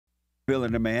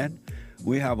fulfilling the man.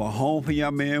 We have a home for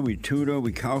young men. We tutor,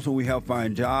 we counsel, we help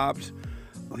find jobs.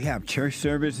 We have church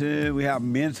services. We have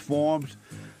men's forums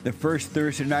the first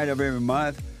Thursday night of every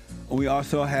month. We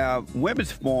also have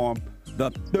women's forum the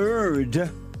third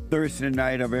Thursday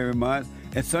night of every month.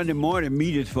 And Sunday morning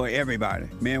meetings for everybody,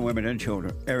 men, women, and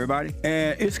children, everybody.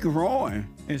 And it's growing.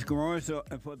 It's growing. So,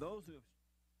 and for those who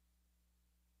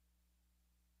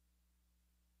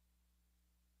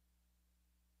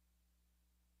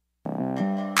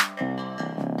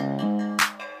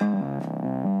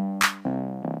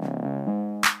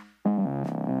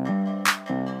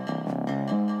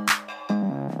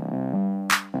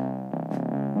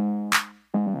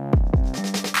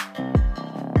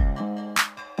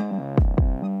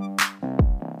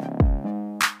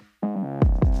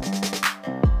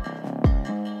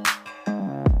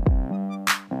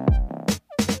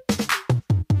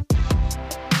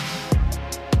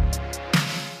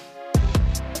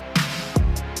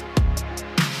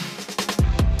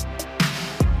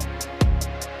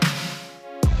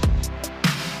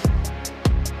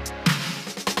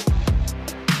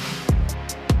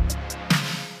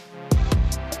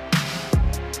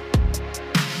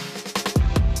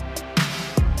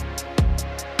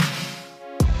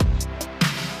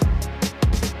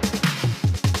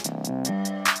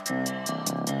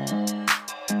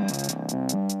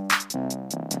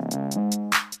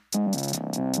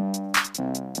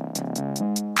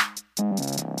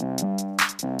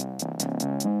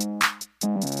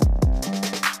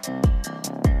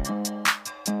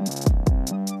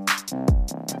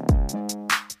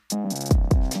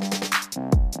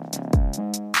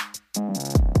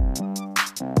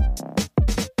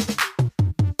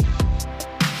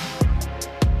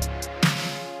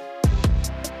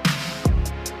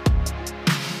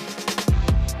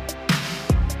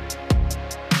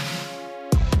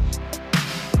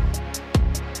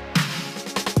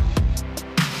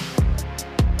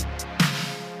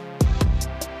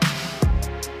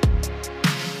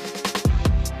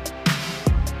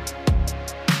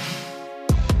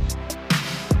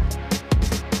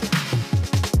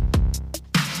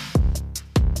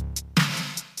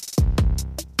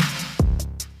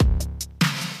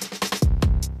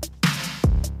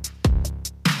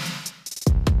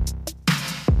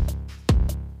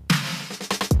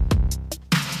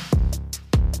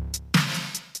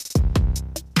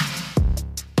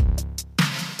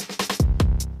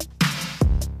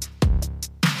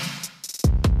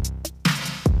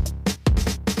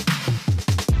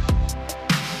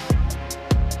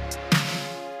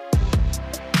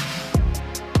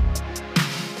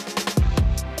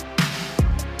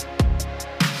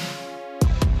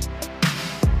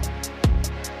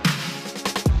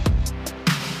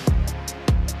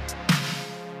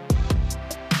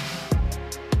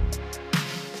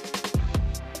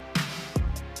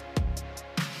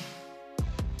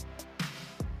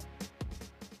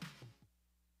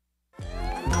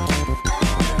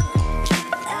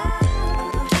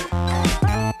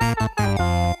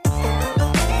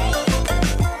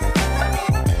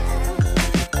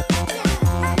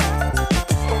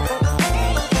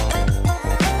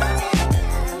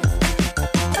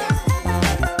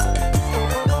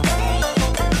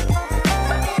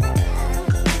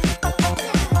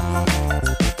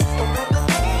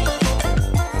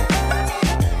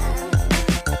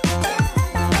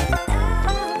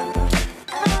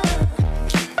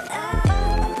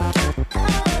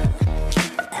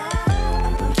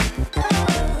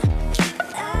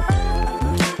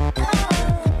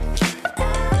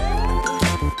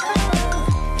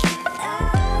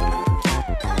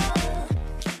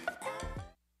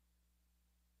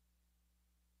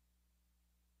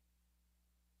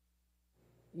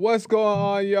What's going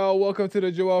on, y'all? Welcome to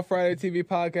the Joel Friday TV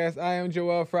podcast. I am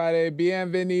Joel Friday.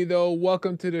 Bienvenido.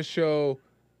 Welcome to the show.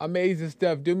 Amazing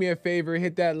stuff. Do me a favor.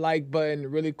 Hit that like button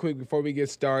really quick before we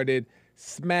get started.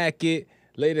 Smack it.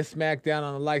 Lay the smack down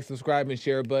on the like, subscribe, and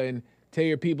share button. Tell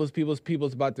your peoples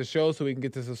about the show so we can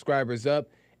get the subscribers up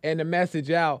and the message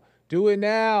out. Do it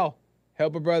now.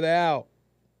 Help a brother out.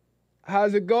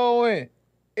 How's it going?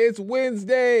 It's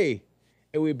Wednesday.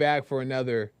 And we back for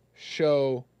another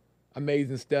show.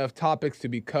 Amazing stuff. Topics to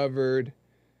be covered.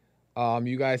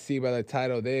 You guys see by the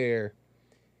title there.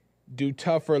 Do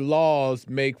tougher laws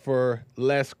make for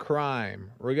less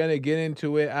crime? We're going to get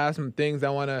into it. I have some things I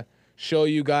want to show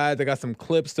you guys. I got some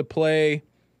clips to play.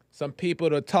 Some people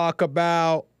to talk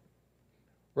about.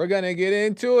 We're going to get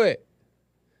into it.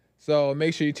 So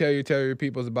make sure you tell your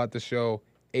peoples about the show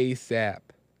ASAP.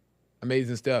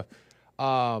 Amazing stuff.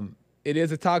 It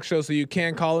is a talk show, so you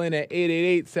can call in at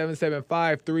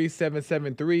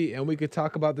 888-775-3773, and we could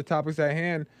talk about the topics at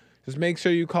hand. Just make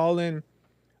sure you call in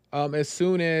as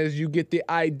soon as you get the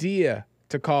idea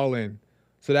to call in.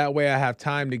 So that way I have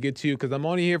time to get to you, because I'm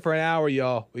only here for an hour,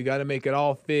 y'all. We got to make it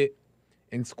all fit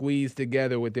and squeeze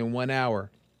together within 1 hour.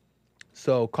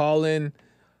 So call in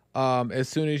as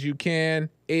soon as you can,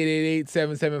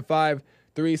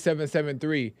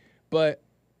 888-775-3773. But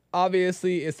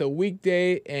obviously, it's a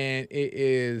weekday and it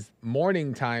is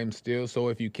morning time still. So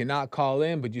if you cannot call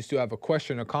in, but you still have a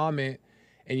question or comment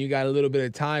and you got a little bit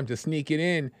of time to sneak it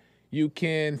in, you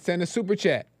can send a super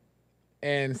chat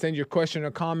and send your question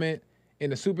or comment in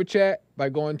the super chat by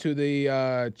going to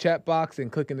the chat box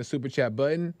and clicking the super chat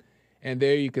button. And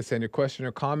there you can send a question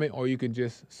or comment, or you can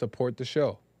just support the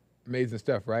show. Amazing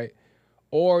stuff, right?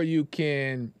 Or you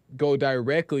can go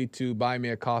directly to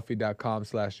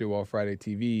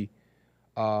buymeacoffee.com/JoelFridayTV,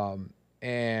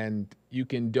 and you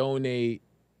can donate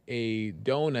a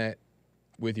donut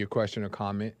with your question or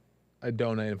comment, a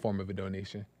donut in form of a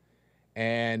donation.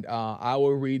 And I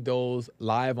will read those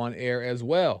live on air as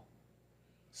well.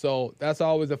 So that's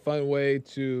always a fun way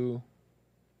to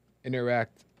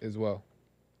interact as well.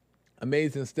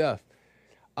 Amazing stuff.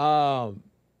 I'm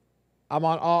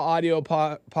on all audio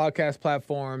podcast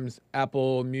platforms: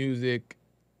 Apple Music,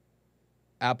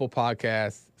 Apple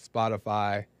Podcasts,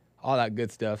 Spotify, all that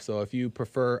good stuff. So if you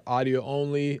prefer audio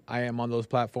only, I am on those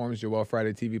platforms: Joel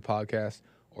Friday TV Podcast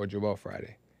or Joel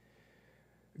Friday.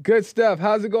 Good stuff.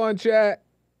 How's it going, chat?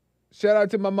 Shout out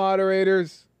to my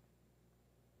moderators.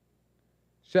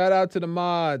 Shout out to the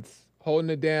mods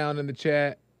holding it down in the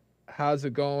chat. How's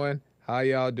it going? How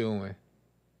y'all doing?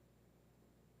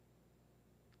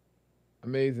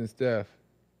 Amazing stuff.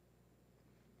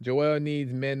 Joel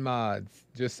needs men mods.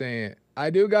 Just saying. I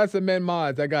do got some men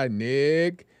mods. I got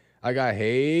Nick. I got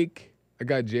Hake. I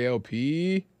got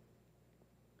JLP.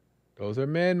 Those are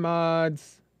men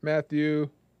mods. Matthew.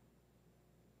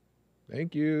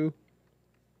 Thank you.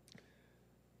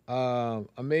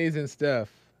 Amazing stuff.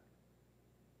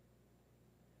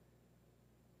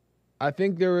 I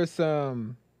think there was a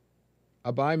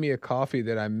buy me a coffee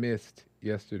that I missed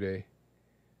yesterday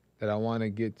that I want to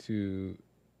get to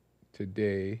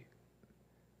today.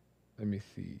 Let me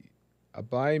see. A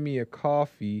buy me a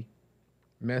coffee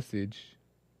message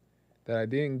that I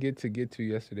didn't get to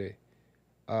yesterday.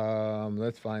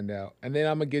 Let's find out. And then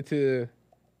I'm going to get to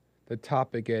the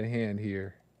topic at hand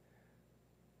here.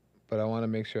 But I want to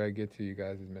make sure I get to you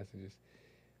guys' messages.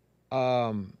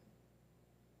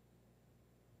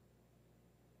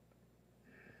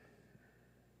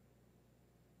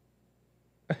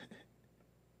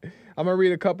 I'm going to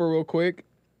read a couple real quick.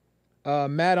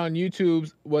 Matt on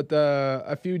YouTube's with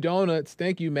a few donuts.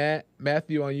 Thank you, Matt.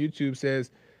 Matthew on YouTube says,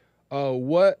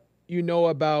 what you know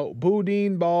about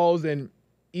boudin balls and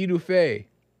etouffee?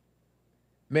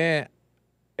 Man,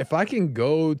 if I can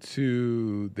go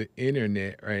to the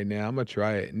internet right now, I'm going to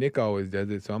try it. Nick always does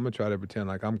it, so I'm going to try to pretend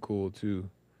like I'm cool too.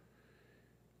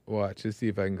 Watch, let's see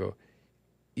if I can go.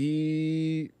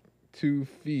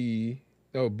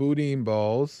 Boudin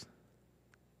balls.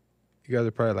 You guys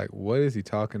are probably like, what is he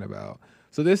talking about?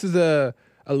 So this is a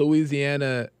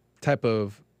Louisiana type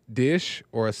of dish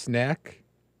or a snack.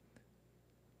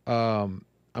 I'm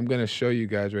going to show you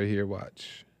guys right here.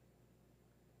 Watch.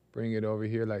 Bring it over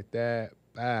here like that.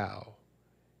 Bow.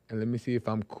 And let me see if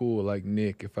I'm cool like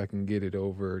Nick, if I can get it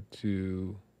over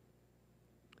to...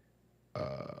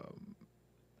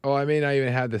 I may not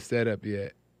even have the setup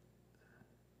yet.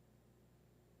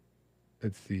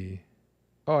 Let's see.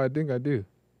 Oh, I think I do.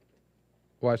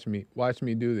 Watch me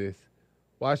do this.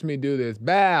 Watch me do this.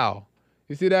 Bow.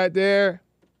 You see that there?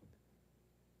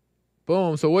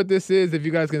 Boom. So what this is, if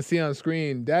you guys can see on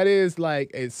screen, that is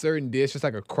like a certain dish. It's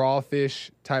like a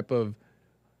crawfish type of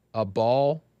a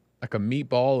ball, like a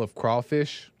meatball of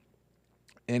crawfish.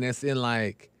 And it's in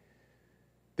like,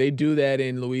 they do that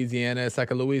in Louisiana. It's like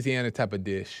a Louisiana type of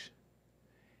dish.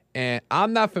 And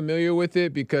I'm not familiar with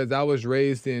it because I was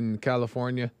raised in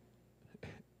California.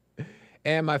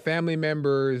 And my family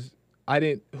members,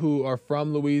 who are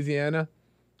from Louisiana,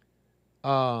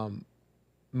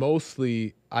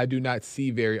 mostly I do not see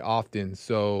very often.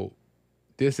 So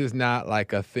this is not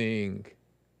like a thing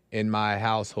in my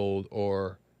household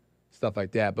or stuff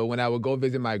like that. But when I would go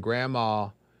visit my grandma,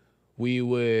 we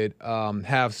would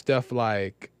have stuff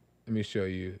like, let me show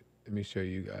you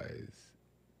guys.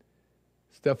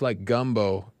 Stuff like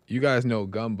gumbo. You guys know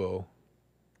gumbo.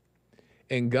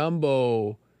 And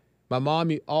gumbo... My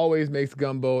mom always makes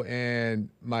gumbo, and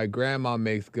my grandma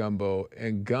makes gumbo,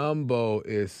 and gumbo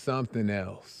is something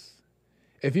else.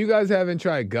 If you guys haven't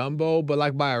tried gumbo, but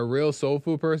like by a real soul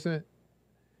food person,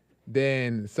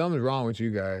 then something's wrong with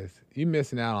you guys. You're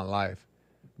missing out on life.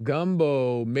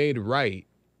 Gumbo made right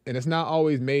And it's not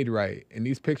always made right. And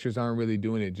these pictures aren't really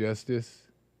doing it justice.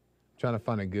 I'm trying to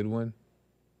find a good one.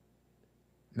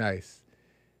 Nice.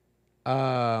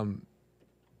 Gumbo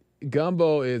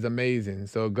is amazing.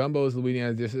 So gumbo is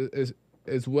Louisiana dish,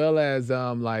 as well as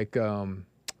what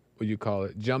do you call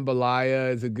it?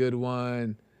 Jambalaya is a good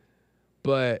one.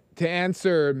 But to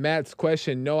answer Matt's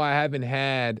question, no, I haven't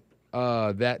had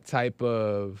that type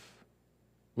of,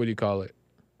 what do you call it?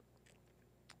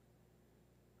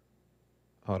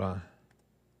 Hold on.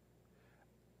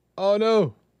 Oh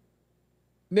no,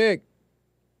 Nick,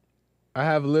 I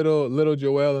have little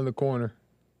Joel in the corner.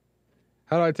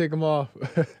 How do I take him off? You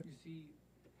see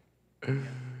that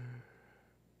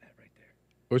right there.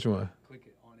 Which one? Click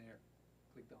it on air.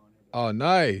 Click the on air button. Oh,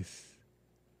 nice.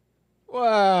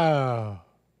 Wow.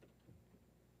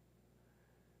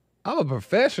 I'm a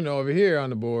professional over here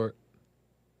on the board.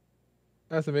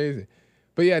 That's amazing.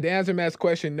 But yeah, to answer Matt's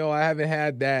question, no, I haven't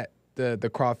had that,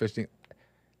 the crawfish thing.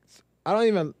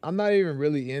 I'm not even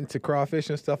really into crawfish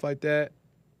and stuff like that.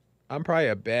 I'm probably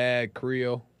a bad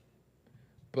Creole.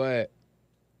 But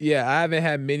yeah, I haven't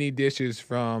had many dishes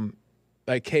from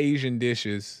like Cajun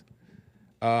dishes.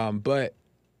 But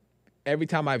every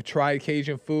time I've tried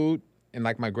Cajun food and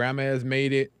like my grandma has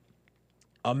made it,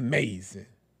 amazing.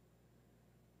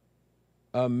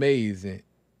 Amazing.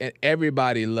 And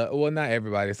everybody well, not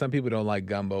everybody. Some people don't like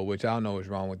gumbo, which I don't know what's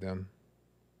wrong with them.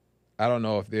 I don't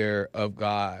know if they're of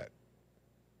God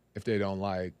if they don't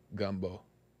like gumbo.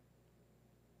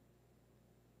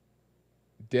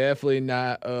 Definitely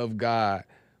not of God.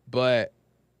 But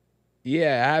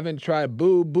yeah, I haven't tried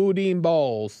boudin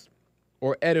balls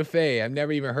or etouffee. I've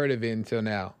never even heard of it until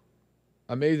now.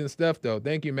 Amazing stuff though.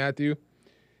 Thank you, Matthew.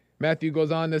 Matthew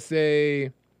goes on to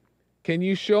say, can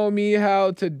you show me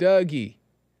how to Dougie?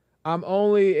 I'm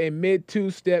only a mid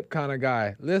two-step kind of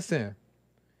guy. Listen,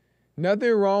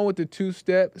 nothing wrong with the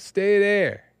two-step. Stay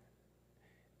there.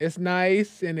 It's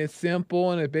nice and it's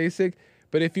simple and it's basic.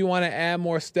 But if you want to add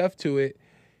more stuff to it,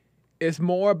 it's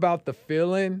more about the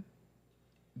feeling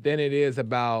than it is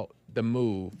about the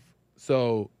move.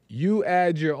 So you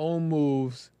add your own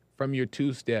moves from your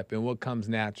two-step and what comes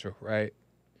natural, right?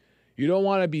 You don't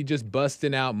want to be just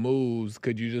busting out moves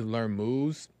because you just learn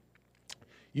moves.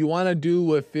 You want to do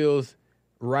what feels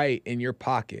right in your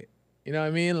pocket. You know what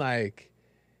I mean? Like,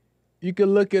 you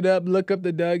can look up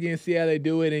the Dougie and see how they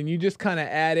do it, and you just kind of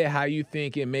add it how you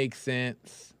think it makes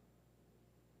sense,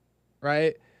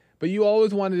 right? But you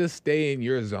always want to just stay in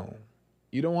your zone.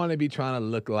 You don't want to be trying to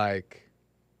look like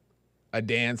a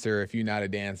dancer if you're not a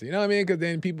dancer. You know what I mean? Because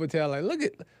then people tell, like, look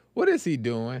at, what is he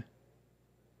doing?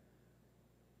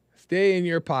 Stay in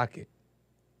your pocket.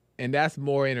 And that's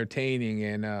more entertaining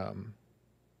and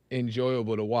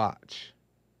enjoyable to watch.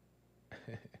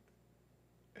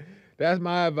 That's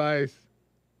my advice.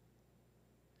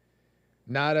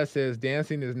 Nada says,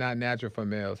 dancing is not natural for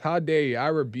males. How dare you? I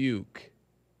rebuke.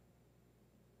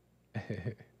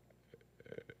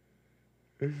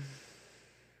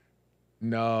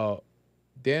 No.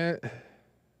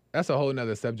 That's a whole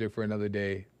nother subject for another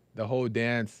day. The whole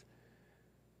dance,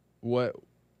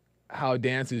 how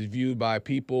dance is viewed by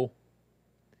people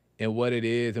and what it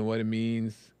is and what it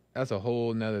means. That's a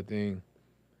whole nother thing.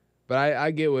 But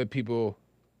I get what people,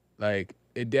 like,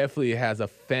 it definitely has a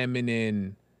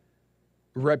feminine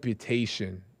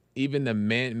reputation. Even the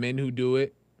men who do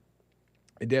it,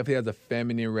 it definitely has a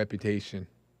feminine reputation.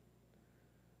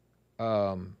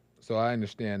 So I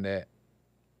understand that.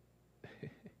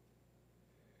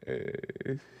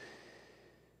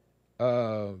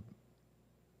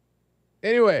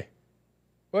 Anyway,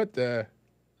 I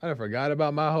forgot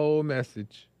about my whole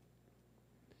message.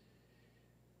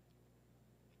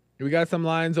 We got some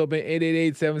lines open,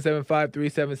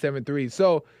 888-775-3773.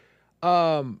 So,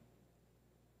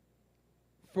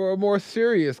 for a more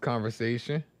serious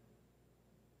conversation,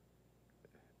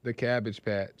 the Cabbage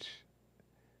Patch.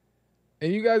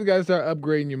 And you guys got to start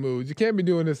upgrading your moves. You can't be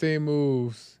doing the same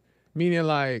moves. Meaning,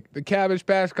 like, the Cabbage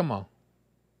Patch, come on.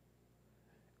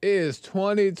 It is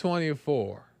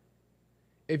 2024.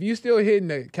 If you still hitting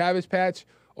the Cabbage Patch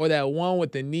or that one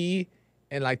with the knee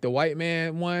and, like, the white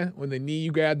man one, when the knee,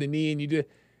 you grab the knee and you do...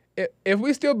 If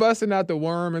we still busting out the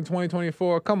worm in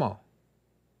 2024, come on.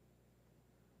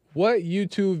 What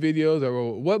YouTube videos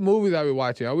or what movies are we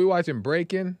watching? Are we watching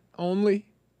Breaking only?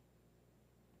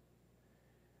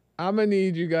 I'm going to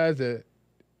need you guys to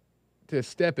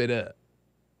step it up.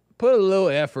 Put a little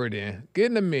effort in. Get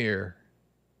in the mirror.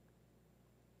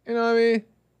 You know what I mean?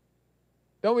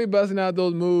 Don't be busting out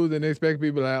those moves and expect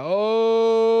people like,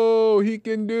 oh, he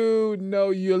can do. No,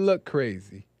 you look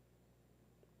crazy.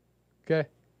 Okay?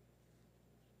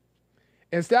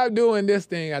 And stop doing this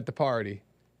thing at the party.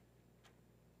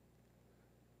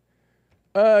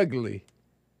 Ugly.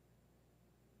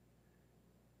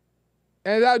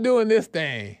 And stop doing this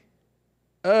thing.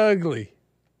 Ugly.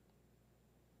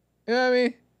 You know what I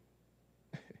mean?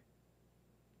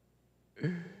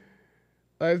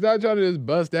 Like, stop trying to just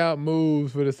bust out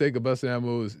moves for the sake of busting out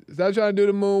moves. Stop trying to do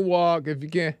the moonwalk if you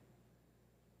can.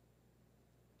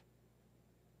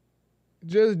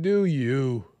 Just do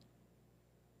you.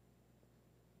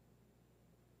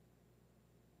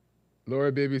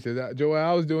 Laura Baby says, Joel,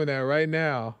 I was doing that right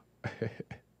now.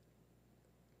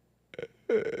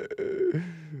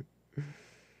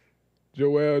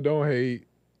 Joel, don't hate.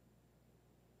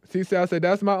 C-Sal said,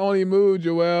 that's my only move,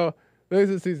 Joel.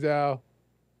 Listen, C-Sal.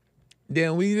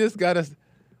 Then we gotta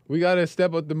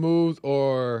step up the moves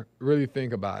or really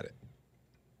think about it.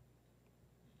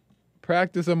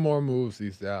 Practice some more moves,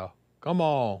 C-Sal. Come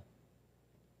on.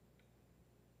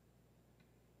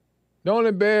 Don't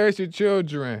embarrass your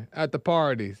children at the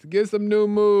parties. Get some new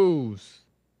moves.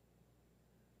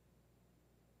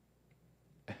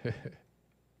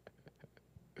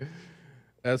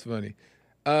 That's funny.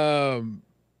 Let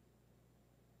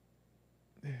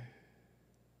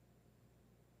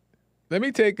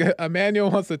me take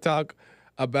Emmanuel wants to talk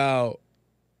about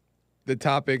the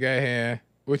topic at hand,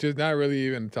 which is not really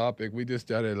even a topic. We just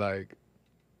started like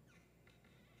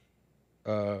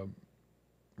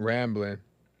rambling.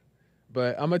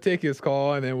 But I'm gonna take his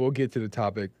call and then we'll get to the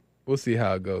topic. We'll see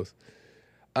how it goes.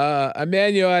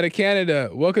 Emmanuel out of Canada,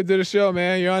 welcome to the show,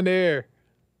 man. You're on the air.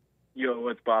 Yo,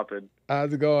 what's poppin'?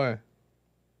 How's it going?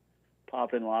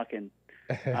 Poppin', lockin'.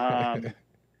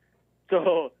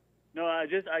 So, no, I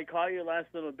caught your last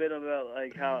little bit about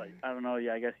like how, I don't know,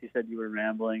 yeah, I guess you said you were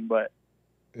rambling, but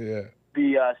yeah,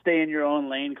 the stay in your own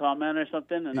lane comment or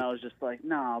something, and I was just like,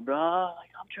 nah, bro, like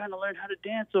I'm trying to learn how to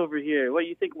dance over here. What,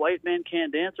 you think white men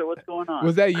can't dance or what's going on?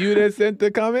 Was that you that sent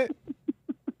the comment?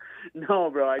 No,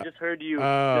 bro, I just heard you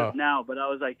just now, but I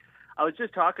was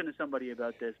just talking to somebody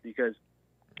about this because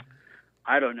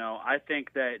I don't know. I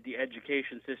think that the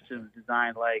education system is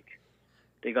designed like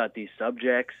they got these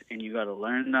subjects and you got to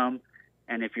learn them,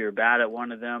 and if you're bad at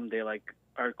one of them, they like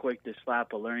are quick to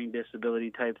slap a learning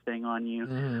disability type thing on you.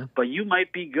 Mm-hmm. But you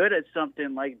might be good at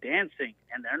something like dancing,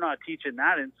 and they're not teaching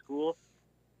that in school.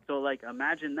 So, like,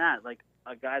 imagine that, like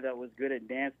a guy that was good at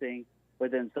dancing,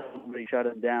 but then somebody shut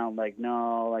him down, like,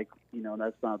 no, like, you know,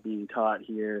 that's not being taught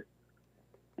here.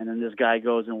 And then this guy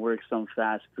goes and works some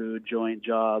fast food joint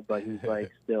job, but he's,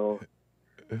 like, still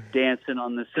dancing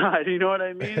on the side. You know what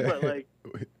I mean? But, like,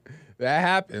 that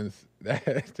happens.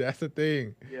 That's the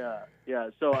thing. Yeah.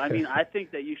 So, I mean, I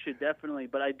think that you should definitely,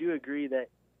 but I do agree that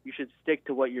you should stick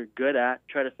to what you're good at,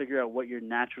 try to figure out what you're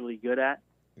naturally good at.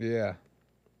 Yeah.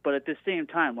 But at the same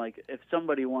time, like, if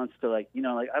somebody wants to, like, you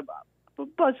know, like, I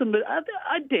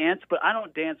dance, but I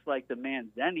don't dance like the man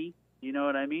Zenny. You know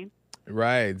what I mean?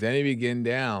 Right. Zenny be getting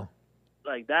down.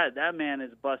 Like, that man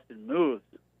is busting moves,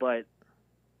 but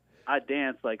I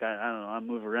dance like, I don't know, I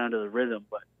move around to the rhythm,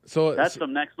 but that's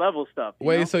some next level stuff. You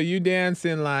know? So you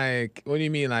dancing like, what do you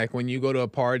mean? Like when you go to a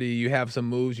party, you have some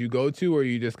moves you go to, or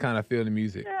you just kind of feel the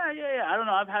music? Yeah. I don't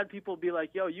know. I've had people be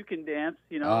like, "Yo, you can dance."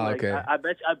 You know, like, okay. I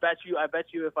bet you,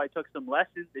 if I took some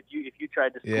lessons, if you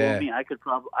tried to school me, I could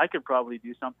probably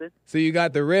do something. So you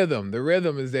got the rhythm. The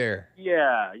rhythm is there.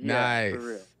 Yeah. Nice. For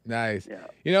real. Nice. Yeah.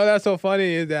 You know, that's so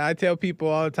funny is that I tell people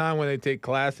all the time when they take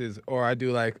classes or I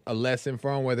do like a lesson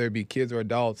for them, whether it be kids or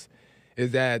adults,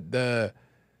 is that the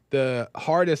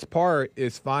hardest part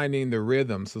is finding the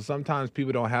rhythm. So sometimes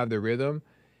people don't have the rhythm,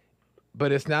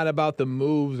 but it's not about the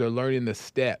moves or learning the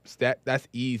steps. That's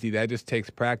easy. That just takes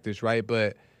practice, right?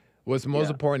 But what's most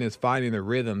important is finding the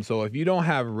rhythm. So if you don't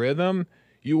have rhythm,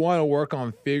 you want to work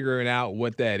on figuring out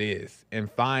what that is and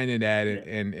finding that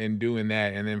and doing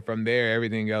that. And then from there,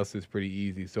 everything else is pretty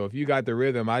easy. So if you got the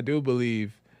rhythm, I do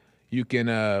believe you can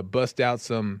bust out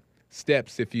some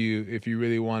steps if you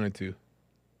really wanted to.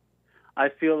 I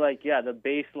feel like, the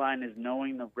baseline is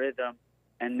knowing the rhythm,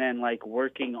 and then like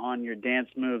working on your dance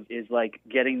moves is like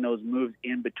getting those moves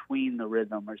in between the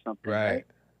rhythm or something. Right.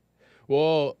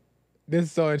 Well, this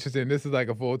is so interesting. This is like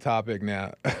a full topic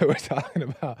now. We're talking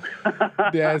about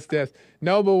dance steps.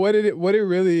 No, but what it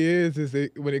really is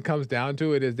when it comes down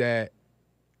to it is that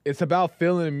it's about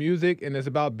feeling the music and it's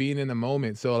about being in the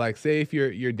moment. So like say if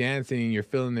you're dancing and you're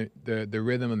feeling the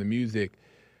rhythm of the music,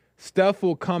 stuff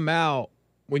will come out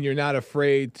when you're not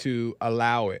afraid to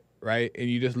allow it, right? And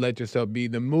you just let yourself be.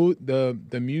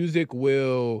 The music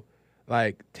will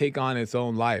like take on its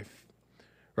own life,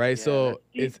 right? Yeah, so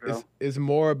deep, it's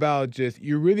more about just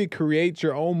you really create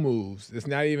your own moves. It's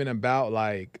not even about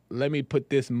like let me put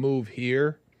this move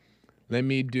here, let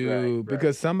me do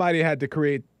because somebody had to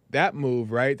create that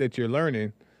move, right? That you're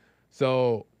learning.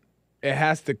 So it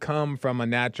has to come from a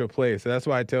natural place. So that's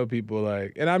why I tell people,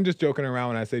 like, and I'm just joking around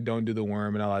when I say don't do the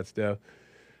worm and all that stuff.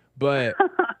 But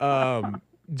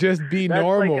just be That's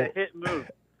normal. like a hit move.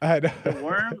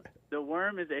 The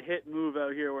worm is a hit move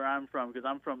out here where I'm from, because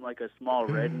I'm from like a small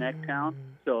redneck town.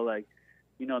 So like,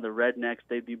 you know, the rednecks,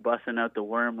 they'd be busting out the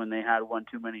worm when they had one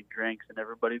too many drinks, and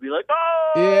everybody'd be like,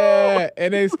 "Oh!" Yeah,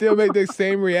 and they still make the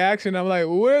same reaction. I'm like,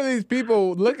 what are these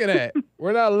people looking at?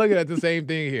 We're not looking at the same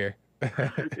thing here.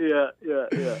 Yeah.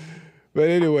 But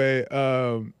anyway,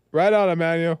 right on,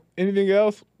 Emmanuel. Anything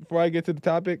else before I get to the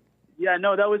topic? Yeah,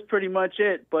 no, that was pretty much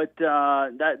it. But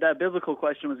that biblical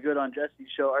question was good on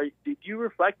Jesse's show. Did you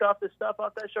reflect off the stuff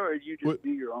off that show, or did you just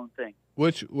do your own thing?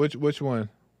 Which one?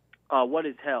 What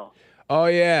is hell? Oh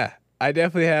yeah, I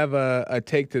definitely have a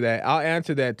take to that. I'll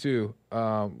answer that too.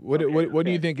 What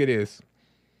do you think it is?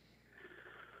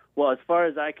 Well, as far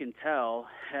as I can tell,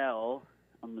 hell.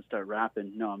 I'm gonna start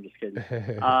rapping. No, I'm just kidding.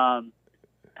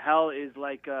 Hell is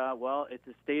like, it's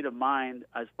a state of mind.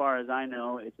 As far as I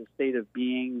know, it's a state of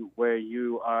being where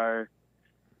you are,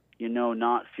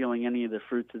 not feeling any of the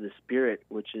fruits of the Spirit,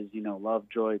 which is, love,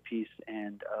 joy, peace,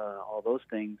 and all those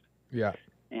things. Yeah.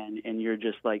 And you're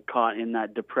just like caught in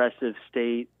that depressive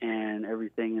state, and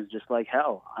everything is just like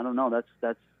hell. I don't know. That's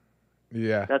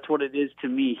what it is to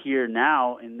me here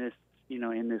now in this,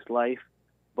 in this life.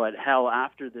 But hell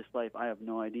after this life, I have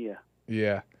no idea.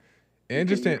 Yeah.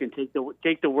 Interesting. You can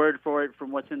take the word for it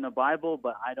from what's in the Bible,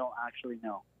 but I don't actually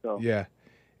know. So yeah,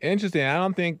 interesting. I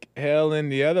don't think hell in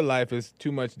the other life is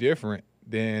too much different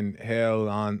than hell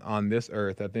on this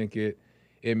earth. I think it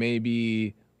may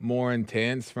be more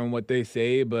intense from what they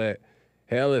say, but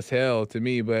hell is hell to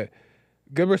me. But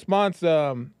good response.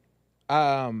 I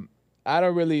don't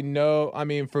really know. I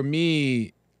mean, for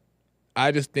me,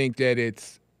 I just think that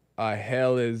it's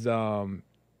hell is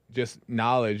just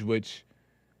knowledge, which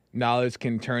knowledge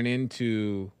can turn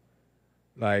into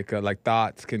like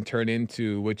thoughts can turn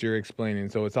into what you're explaining.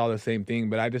 So it's all the same thing.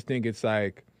 But I just think it's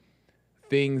like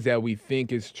things that we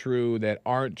think is true that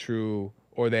aren't true,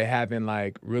 or they haven't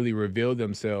like really revealed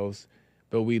themselves,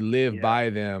 but we live by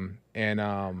them. And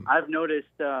I've noticed.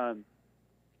 Sorry,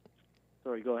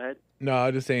 go ahead. No, I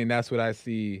was just saying that's what I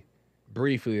see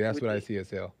briefly. That's what I see as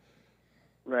hell.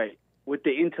 Right. With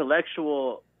the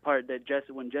intellectual part that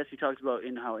when Jesse talks about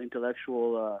in how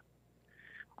intellectual,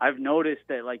 I've noticed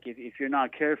that like if you're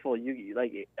not careful, you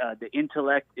like the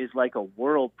intellect is like a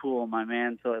whirlpool, my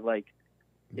man. So like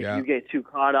if you get too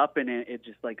caught up in it, it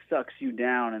just like sucks you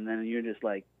down, and then you're just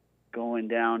like going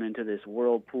down into this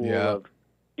whirlpool of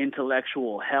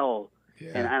intellectual hell.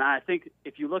 Yeah. And I think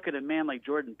if you look at a man like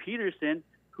Jordan Peterson,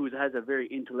 who has a very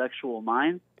intellectual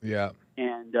mind,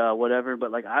 and whatever,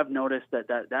 but like I've noticed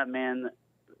that man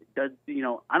does,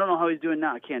 I don't know how he's doing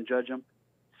now. I can't judge him.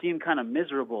 Seemed kind of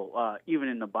miserable. Even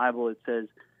in the Bible, it says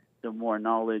the more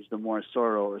knowledge, the more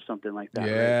sorrow, or something like that.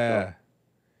 Yeah. Right? So,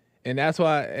 and that's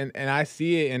why, and I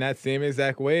see it in that same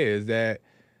exact way, is that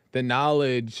the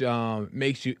knowledge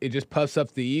makes you, it just puffs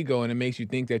up the ego, and it makes you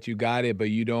think that you got it, but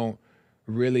you don't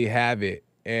really have it.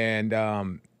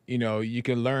 And, you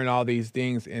can learn all these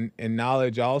things, and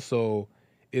knowledge also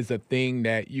is a thing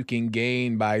that you can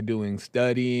gain by doing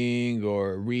studying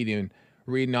or reading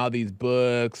all these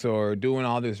books or doing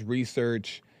all this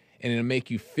research, and it'll make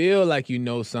you feel like you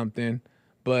know something,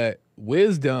 but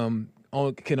wisdom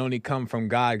can only come from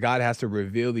God. God has to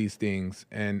reveal these things,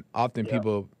 and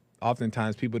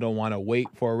oftentimes people don't want to wait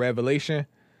for a revelation,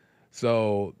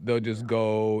 so they'll just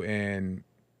go and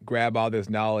grab all this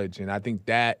knowledge, and I think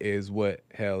that is what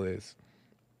hell is.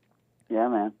 Yeah,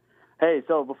 man. Hey,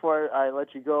 so before I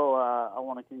let you go, I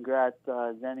want to congrats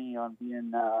Zenny on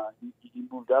being he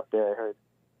moved up there, I heard.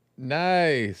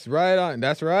 Nice. Right on.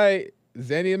 That's right.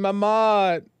 Zenny is my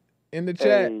mod in the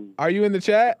chat. Are you in the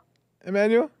chat,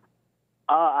 Emmanuel?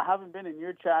 I haven't been in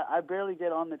your chat. I barely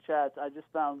get on the chats. I just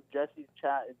found Jesse's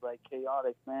chat is like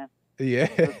chaotic, man. Yeah.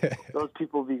 Those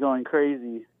people be going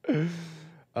crazy.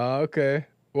 Okay.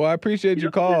 Well, I appreciate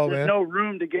your call, man. There's no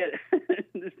room to get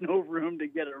there's no room to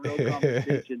get a real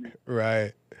conversation.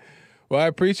 Right. Well, I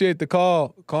appreciate the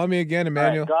call. Call me again,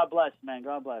 Emmanuel. Right. God bless, man.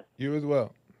 God bless. You as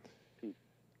well. Peace.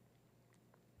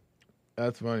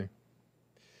 That's funny.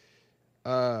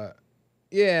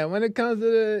 Yeah, when it comes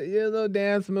to your little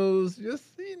dance moves, just,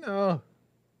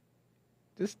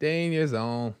 just stay in your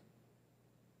zone.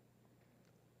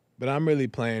 But I'm really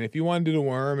playing. If you want to do the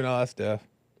worm and all that stuff,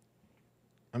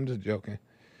 I'm just joking.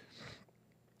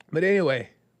 But anyway,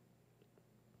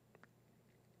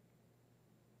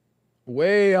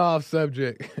 way off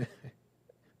subject.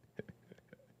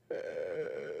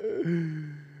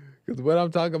 Because Because what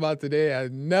I'm talking about today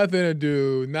has nothing to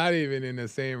do, not even in the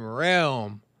same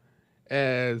realm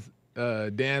as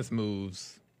dance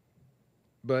moves.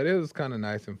 But it was kind of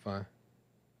nice and fun.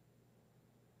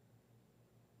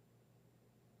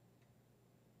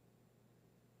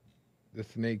 The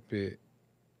snake pit.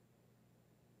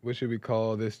 What should we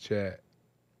call this chat?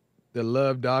 The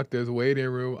Love Doctor's waiting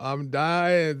room. I'm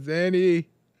dying, Zanny.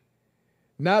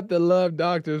 Not the Love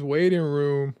Doctor's waiting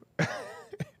room.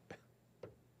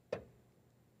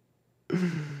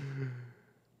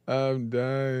 I'm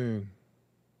dying.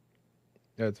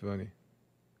 That's funny.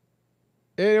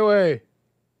 Anyway,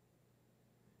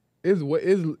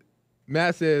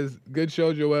 Matt says, good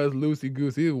show, Joel's loosey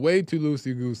goosey. He's way too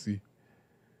loosey goosey.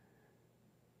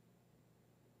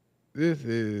 This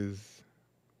is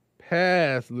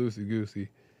past loosey goosey.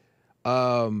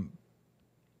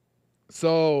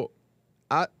 So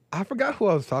I forgot who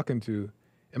I was talking to.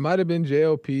 It might have been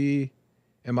JLP.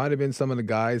 It might have been some of the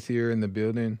guys here in the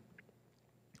building.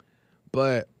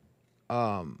 But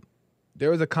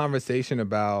there was a conversation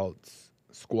about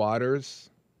squatters.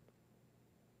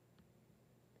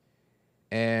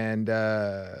 And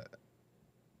I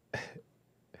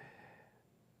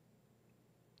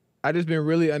just been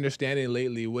really understanding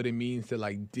lately what it means to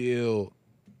like deal,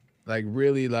 like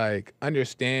really like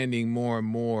understanding more and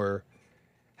more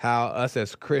how us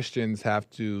as Christians have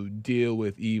to deal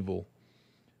with evil.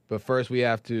 But first we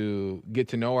have to get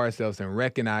to know ourselves and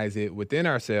recognize it within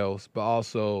ourselves, but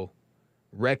also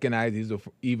recognize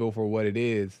evil for what it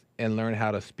is and learn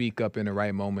how to speak up in the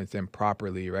right moments and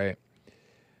properly, right?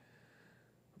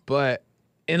 But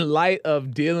in light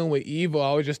of dealing with evil,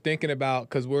 I was just thinking about,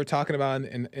 because we're talking about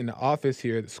in the office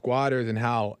here, the squatters, and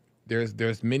how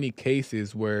there's many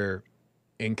cases where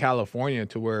in California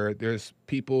to where there's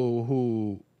people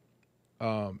who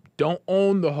don't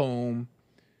own the home,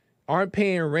 aren't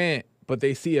paying rent, but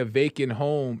they see a vacant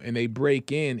home and they break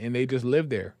in and they just live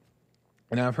there.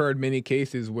 And I've heard many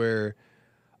cases where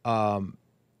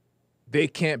they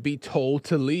can't be told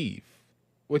to leave,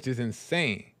 which is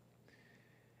insane.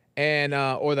 And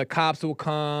or the cops will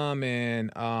come,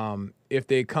 and if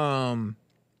they come,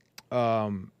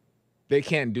 they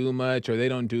can't do much, or they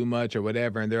don't do much, or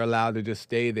whatever, and they're allowed to just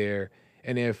stay there.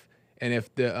 And if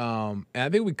the and I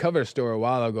think we covered a story a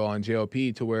while ago on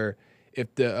JLP to where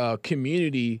if the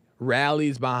community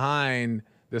rallies behind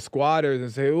the squatters and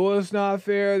say, well, it's not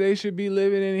fair, they should be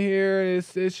living in here,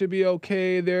 it should be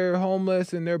okay, they're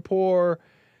homeless and they're poor,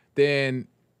 then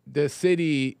the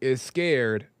city is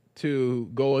scared to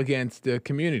go against the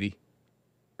community,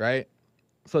 right?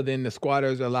 So then the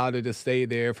squatters are allowed to just stay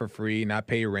there for free, not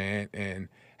pay rent, and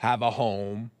have a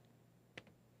home,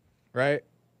 right?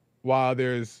 While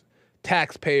there's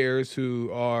taxpayers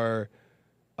who are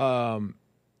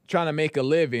trying to make a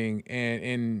living and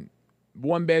in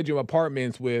one-bedroom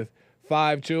apartments with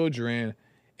 5 children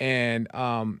and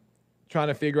trying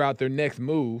to figure out their next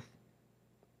move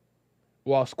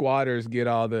while squatters get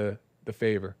all the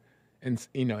favor. And,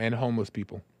 you know, and homeless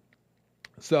people.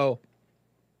 So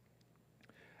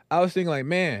I was thinking like,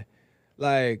 man,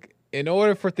 like in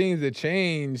order for things to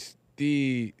change,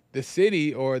 the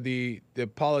city or the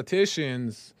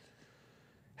politicians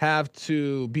have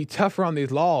to be tougher on these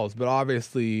laws, but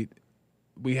obviously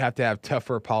we have to have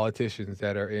tougher politicians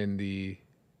that are in the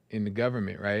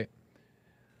government, right?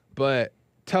 But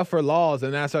tougher laws,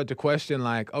 and I start to question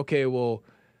like, okay, well,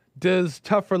 does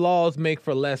tougher laws make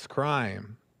for less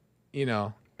crime? You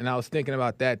know, and I was thinking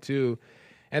about that too.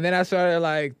 And then I started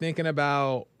like thinking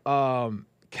about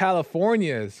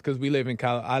California's, because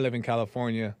I live in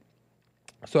California.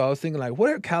 So I was thinking like, what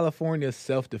are California's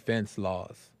self-defense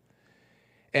laws?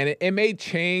 And it may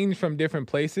change from different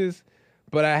places,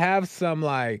 but I have some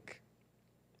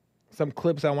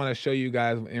clips I want to show you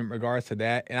guys in regards to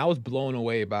that. And I was blown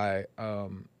away by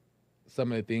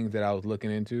some of the things that I was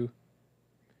looking into.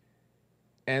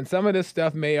 And some of this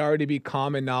stuff may already be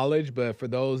common knowledge, but for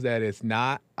those that it's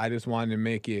not, I just wanted to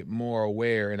make it more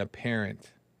aware and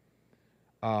apparent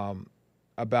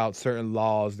about certain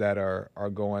laws that are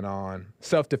going on,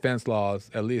 self-defense laws,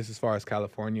 at least as far as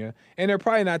California. And they're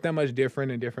probably not that much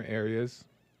different in different areas,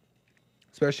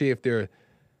 especially if they're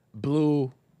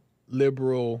blue,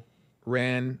 liberal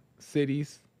ran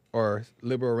cities or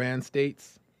liberal ran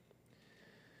states.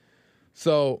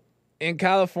 So in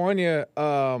California,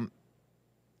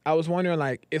 I was wondering,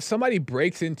 like, if somebody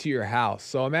breaks into your house,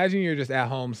 so imagine you're just at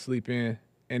home sleeping,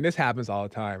 and this happens all the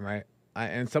time, right?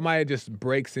 And somebody just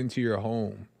breaks into your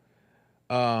home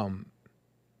and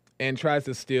tries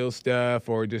to steal stuff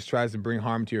or just tries to bring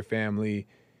harm to your family.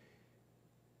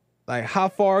 Like, how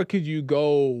far could you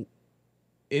go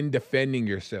in defending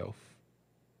yourself,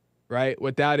 right?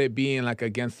 Without it being like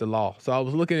against the law. So I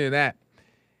was looking at that,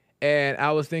 and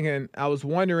I was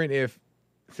wondering if,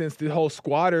 since the whole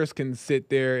squatters can sit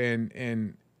there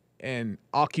and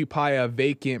occupy a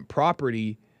vacant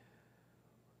property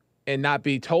and not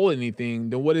be told anything,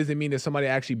 then what does it mean if somebody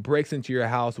actually breaks into your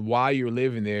house while you're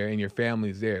living there and your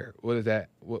family's there? What is that?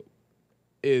 What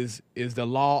is the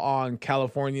law on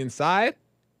Californian side?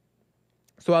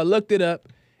 So I looked it up,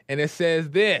 and it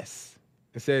says this.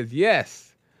 It says,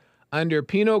 yes, under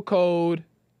Penal Code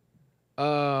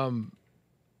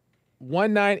 198.5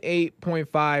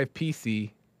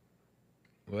 PC,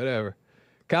 whatever,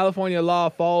 California law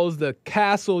follows the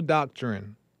Castle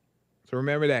Doctrine. So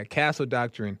remember that, Castle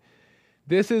Doctrine.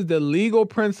 This is the legal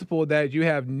principle that you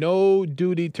have no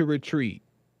duty to retreat.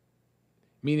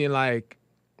 Meaning, like,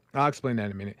 I'll explain that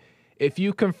in a minute. If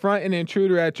you confront an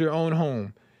intruder at your own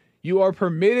home, you are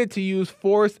permitted to use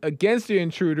force against the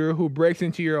intruder who breaks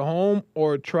into your home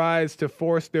or tries to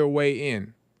force their way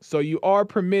in. So you are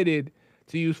permitted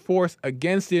to use force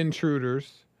against the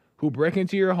intruders who break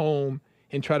into your home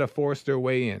and try to force their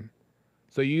way in.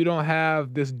 So you don't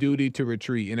have this duty to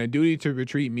retreat. And a duty to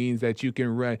retreat means that you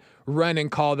can run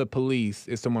and call the police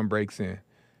if someone breaks in.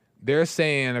 They're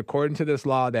saying, according to this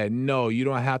law, that no, you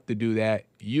don't have to do that.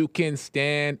 You can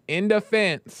stand in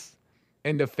defense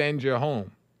and defend your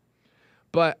home.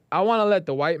 But I want to let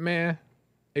the white man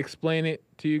explain it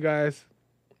to you guys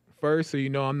first, so you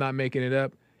know I'm not making it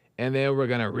up. And then we're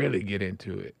going to really get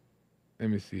into it. Let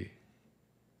me see.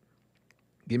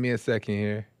 Give me a second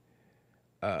here.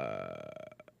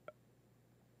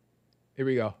 Here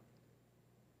we go.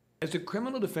 As a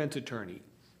criminal defense attorney,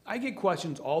 I get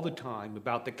questions all the time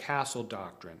about the Castle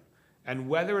Doctrine and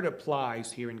whether it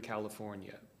applies here in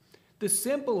California. The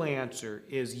simple answer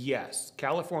is yes,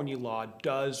 California law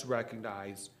does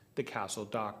recognize the Castle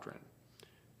Doctrine.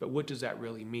 But what does that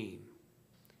really mean?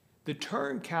 The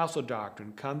term Castle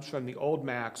Doctrine comes from the old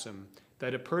maxim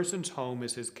that a person's home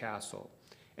is his castle,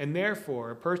 and therefore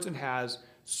a person has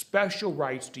special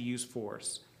rights to use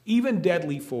force, even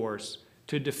deadly force,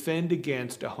 to defend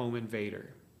against a home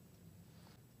invader.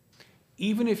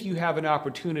 Even if you have an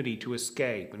opportunity to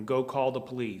escape and go call the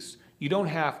police, you don't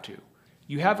have to.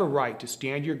 You have a right to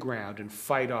stand your ground and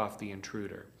fight off the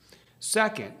intruder.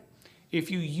 Second,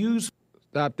 if you use...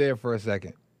 Stop there for a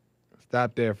second.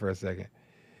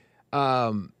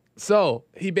 So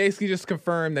he basically just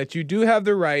confirmed that you do have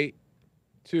the right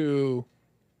to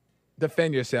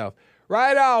defend yourself.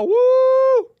 Right on,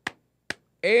 woo!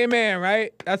 Amen,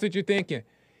 right? That's what you're thinking.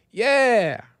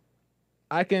 Yeah,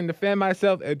 I can defend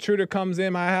myself. An intruder comes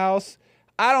in my house.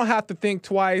 I don't have to think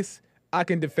twice. I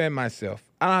can defend myself.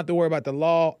 I don't have to worry about the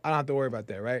law. I don't have to worry about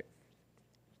that, right?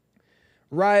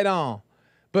 Right on.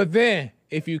 But then,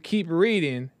 if you keep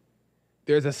reading,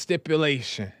 there's a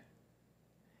stipulation.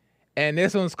 And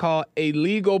this one's called a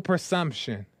legal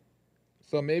presumption.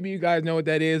 So maybe you guys know what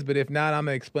that is, but if not, I'm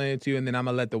going to explain it to you, and then I'm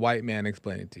going to let the white man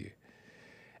explain it to you.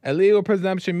 A legal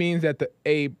presumption means that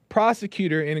a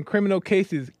prosecutor in criminal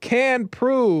cases can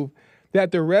prove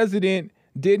that the resident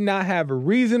did not have a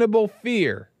reasonable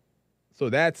fear. So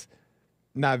that's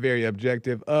not very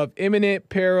objective, of imminent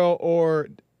peril or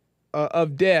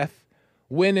of death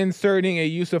when inserting a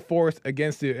use of force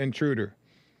against the intruder.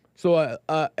 So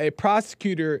a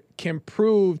prosecutor can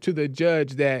prove to the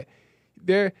judge that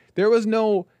there was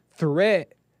no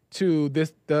threat to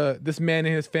this man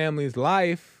and his family's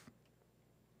life,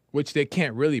 which they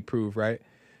can't really prove, right?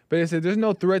 But it said there's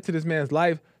no threat to this man's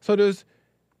life, so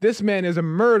this man is a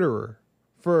murderer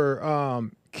for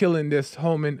killing this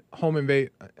home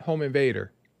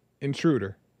invader,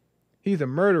 intruder. He's a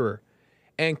murderer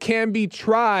and can be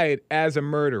tried as a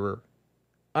murderer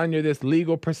under this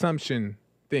legal presumption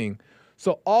thing.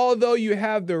 So although you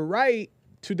have the right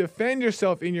to defend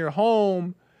yourself in your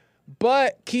home,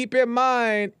 but keep in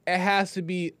mind it has to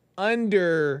be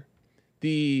under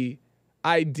the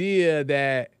idea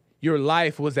that your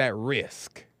life was at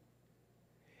risk.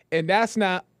 And that's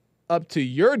not up to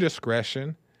your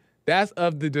discretion. That's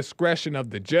of the discretion of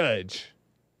the judge.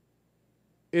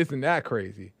 Isn't that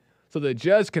crazy? So the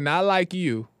judge cannot like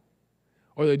you,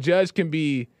 or the judge can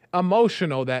be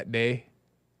emotional that day.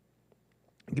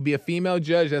 It could be a female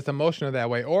judge that's emotional that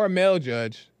way, or a male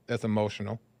judge that's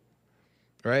emotional,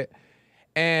 right?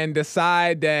 And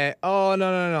decide that, oh,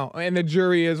 no, and the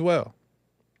jury as well.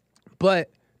 But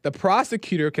the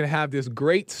prosecutor can have this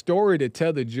great story to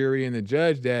tell the jury and the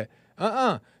judge that,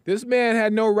 this man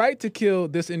had no right to kill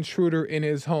this intruder in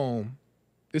his home,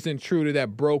 this intruder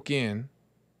that broke in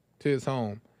to his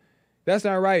home. That's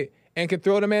not right, and can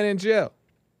throw the man in jail.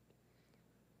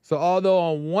 So although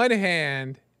on one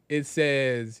hand, it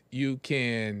says you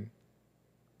can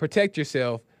protect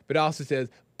yourself, but it also says,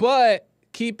 but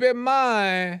keep in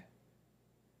mind,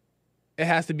 it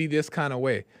has to be this kind of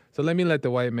way. So let me let the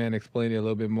white man explain it a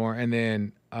little bit more, and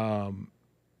then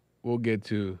we'll get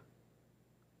to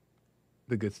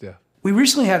the good stuff. We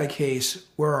recently had a case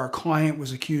where our client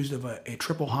was accused of a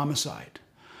triple homicide.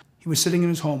 He was sitting in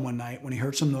his home one night when he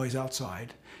heard some noise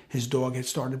outside. His dog had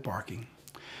started barking,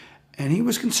 and he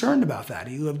was concerned about that.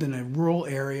 He lived in a rural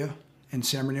area in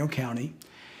San Bernardino County.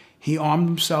 He armed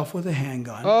himself with a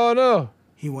handgun. Oh, no.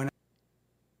 He went.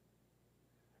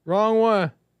 Wrong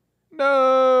one.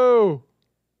 No.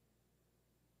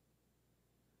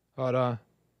 Hold on.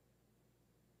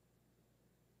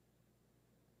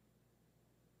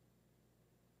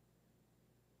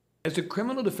 As a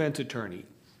criminal defense attorney,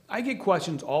 I get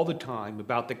questions all the time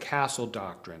about the castle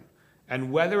doctrine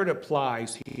and whether it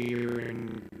applies here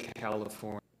in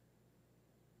California.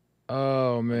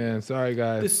 Oh, man. Sorry,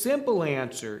 guys. The simple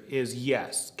answer is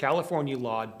yes, California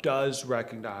law does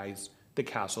recognize the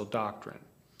castle doctrine.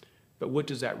 But what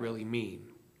does that really mean?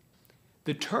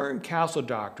 The term castle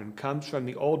doctrine comes from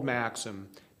the old maxim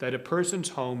that a person's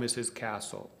home is his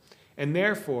castle, and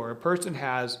therefore a person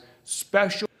has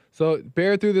special... So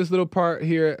bear through this little part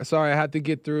here. Sorry, I had to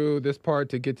get through this part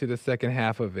to get to the second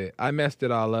half of it. I messed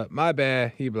it all up. My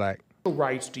bad. He black.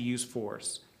 ...rights to use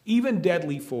force, even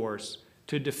deadly force,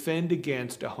 to defend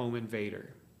against a home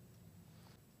invader.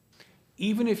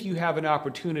 Even if you have an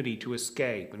opportunity to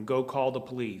escape and go call the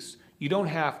police, you don't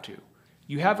have to.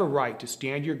 You have a right to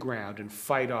stand your ground and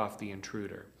fight off the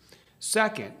intruder.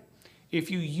 Second, if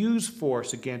you use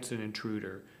force against an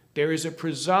intruder, there is a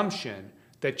presumption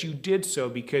that you did so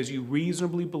because you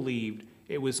reasonably believed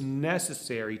it was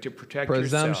necessary to protect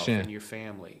yourself and your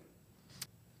family.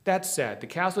 That said, the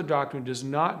castle doctrine does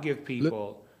not give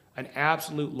people an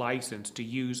absolute license to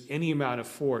use any amount of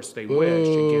force they wish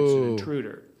against an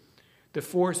intruder. The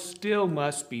force still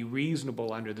must be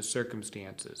reasonable under the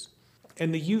circumstances.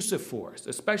 And the use of force,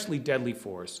 especially deadly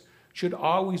force, should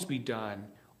always be done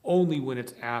only when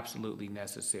it's absolutely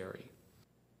necessary.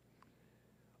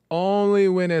 Only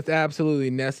when it's absolutely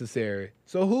necessary.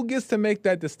 So who gets to make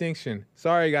that distinction?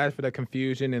 Sorry, guys, for the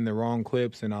confusion and the wrong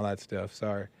clips and all that stuff.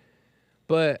 Sorry.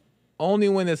 But only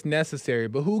when it's necessary.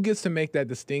 But who gets to make that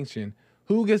distinction?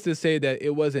 Who gets to say that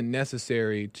it wasn't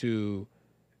necessary to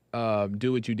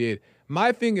do what you did?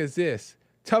 My thing is this.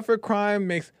 Tougher crime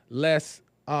makes less...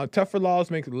 tougher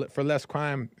laws make for less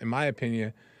crime, in my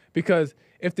opinion, because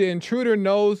if the intruder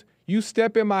knows you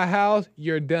step in my house,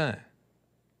 you're done.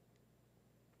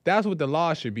 That's what the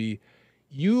law should be.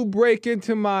 You break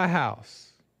into my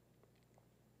house,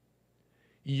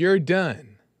 you're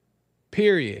done.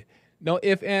 Period. No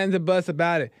ifs, ands, or buts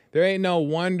about it. There ain't no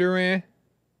wondering.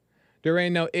 There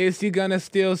ain't no, is he gonna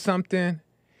steal something?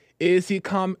 Is he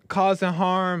causing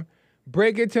harm?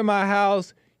 Break into my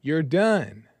house, you're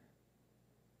done.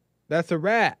 That's a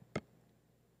wrap.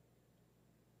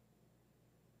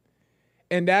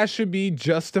 And that should be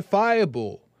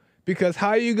justifiable. Because how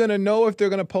are you going to know if they're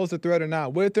going to pose a threat or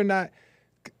not? What if they're not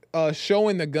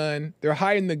showing the gun, they're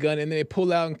hiding the gun, and then they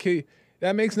pull out and kill you?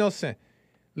 That makes no sense.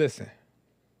 Listen.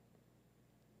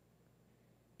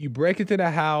 You break into the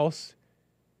house,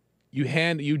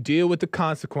 you deal with the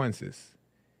consequences.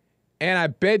 And I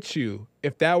bet you,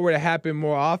 if that were to happen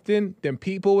more often, then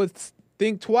people would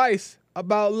think twice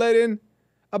about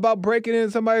breaking into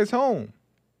somebody's home.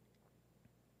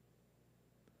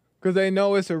 Because they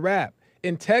know it's a wrap.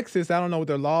 In Texas, I don't know what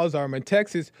their laws are, but in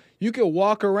Texas, you can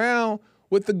walk around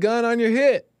with the gun on your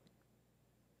hip,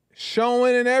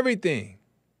 showing and everything.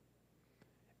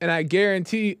 And I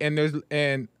guarantee,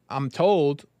 and I'm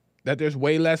told that there's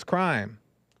way less crime.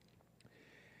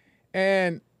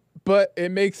 But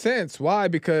it makes sense. Why?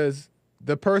 Because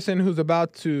the person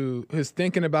who's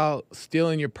thinking about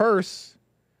stealing your purse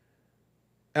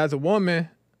as a woman,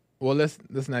 well, let's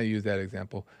not use that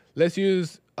example. Let's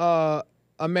use a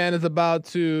man is about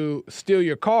to steal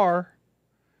your car,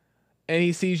 and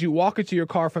he sees you walking to your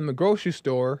car from the grocery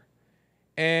store,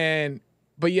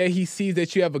 but yet he sees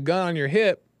that you have a gun on your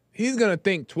hip. He's gonna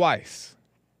think twice.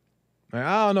 Like,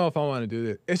 I don't know if I want to do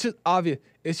this. It's just obvious.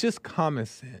 It's just common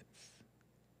sense.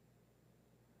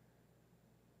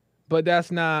 But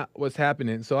that's not what's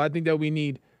happening. So I think that we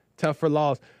need tougher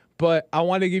laws. But I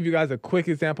want to give you guys a quick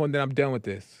example, and then I'm done with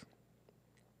this.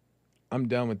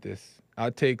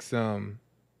 I'll take some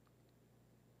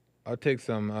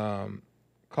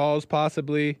calls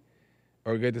possibly,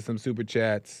 or get to some super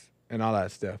chats and all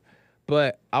that stuff.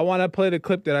 But I want to play the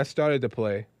clip that I started to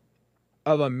play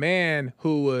of a man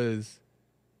who was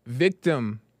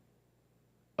victim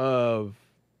of,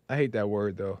 I hate that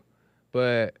word though,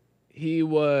 but he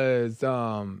was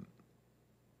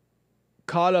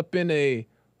caught up in a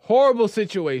horrible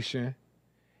situation,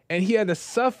 and he had to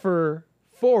suffer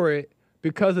for it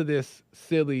because of this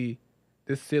silly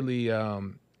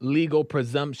legal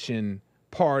presumption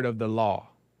part of the law.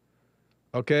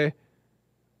 Okay?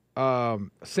 San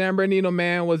Bernardino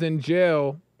man was in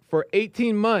jail for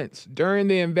 18 months during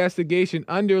the investigation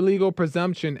under legal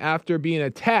presumption after being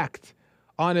attacked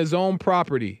on his own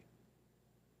property.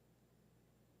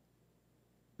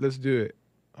 Let's do it.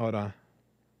 Hold on.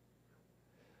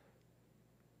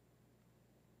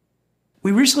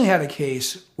 We recently had a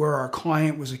case where our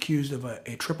client was accused of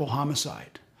a triple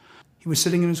homicide. He was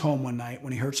sitting in his home one night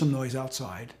when he heard some noise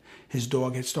outside. His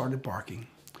dog had started barking.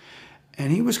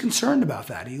 And he was concerned about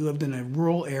that. He lived in a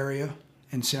rural area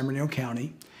in San Bernardino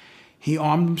County. He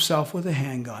armed himself with a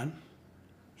handgun.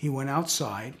 He went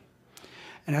outside.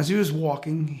 And as he was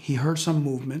walking, he heard some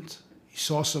movement. He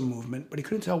saw some movement, but he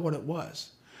couldn't tell what it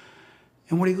was.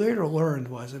 And what he later learned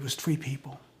was it was 3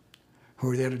 people who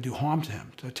were there to do harm to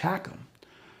him, to attack him.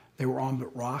 They were armed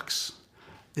with rocks.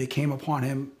 They came upon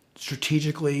him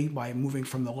strategically by moving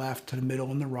from the left to the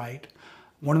middle and the right.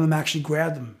 One of them actually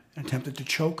grabbed him and attempted to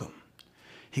choke him.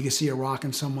 He could see a rock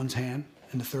in someone's hand,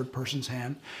 in the third person's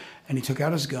hand, and he took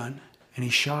out his gun and he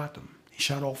shot them. He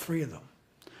shot all 3 of them.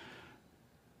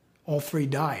 All 3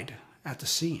 died at the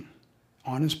scene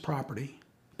on his property.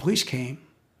 Police came,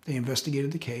 they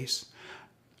investigated the case.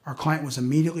 Our client was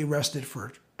immediately arrested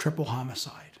for triple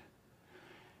homicide.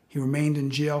 He remained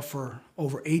in jail for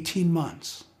over 18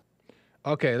 months.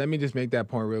 Okay, let me just make that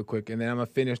point real quick, and then I'm going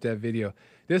to finish that video.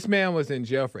 This man was in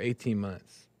jail for 18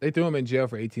 months. They threw him in jail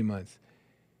for 18 months.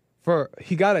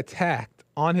 He got attacked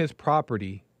on his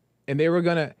property, and they were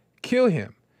going to kill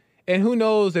him. And who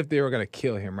knows if they were going to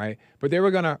kill him, right? But they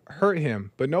were going to hurt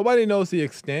him. But nobody knows the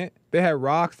extent. They had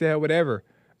rocks, they had whatever.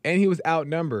 And he was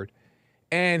outnumbered.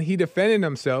 And he defended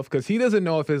himself because he doesn't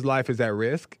know if his life is at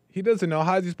risk. He doesn't know.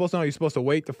 How is he supposed to know? He's supposed to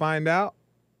wait to find out.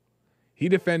 He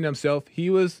defended himself. He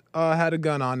had a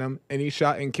gun on him, and he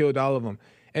shot and killed all of them.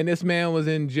 And this man was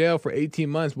in jail for 18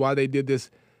 months while they did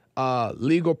this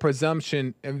legal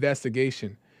presumption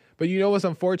investigation. But you know what's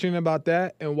unfortunate about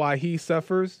that and why he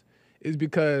suffers is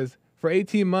because for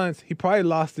 18 months, he probably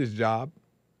lost his job.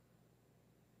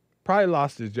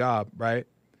 Right?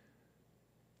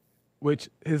 Which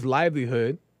his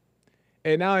livelihood.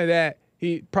 And not only that,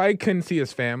 he probably couldn't see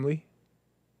his family.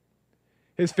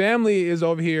 His family is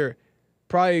over here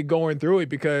probably going through it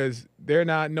because they're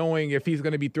not knowing if he's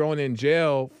going to be thrown in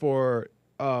jail for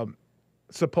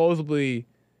supposedly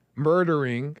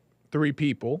murdering 3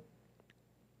 people.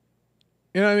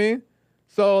 You know what I mean?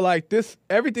 So like this,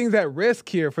 everything's at risk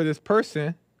here for this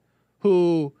person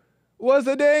who was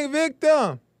a dang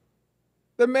victim.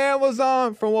 The man was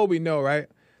on, from what we know, right?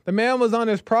 The man was on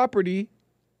his property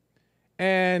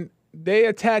and they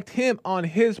attacked him on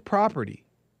his property.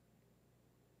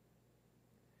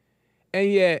 And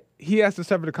yet he has to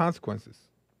suffer the consequences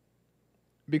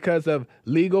because of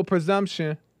legal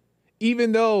presumption,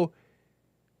 even though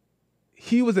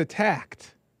he was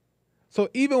attacked. So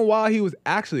even while he was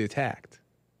actually attacked,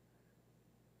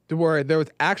 to where there was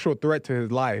actual threat to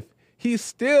his life, he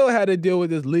still had to deal with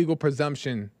this legal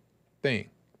presumption thing.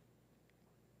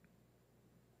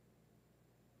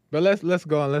 But let's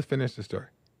go on. Let's finish the story.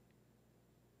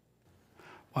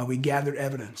 While we gathered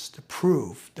evidence to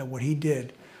prove that what he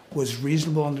did was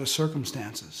reasonable under the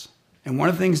circumstances. And one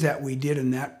of the things that we did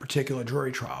in that particular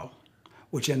jury trial,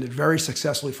 which ended very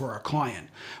successfully for our client,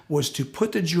 was to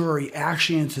put the jury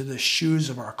actually into the shoes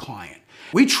of our client.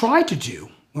 We try to do,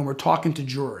 when we're talking to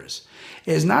jurors,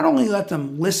 is not only let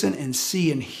them listen and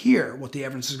see and hear what the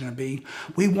evidence is going to be,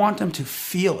 we want them to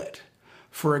feel it.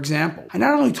 For example, I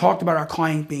not only talked about our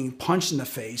client being punched in the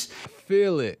face.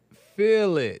 Feel it,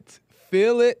 feel it,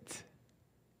 feel it.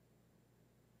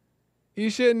 You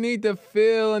shouldn't need to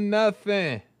feel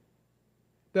nothing.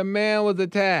 The man was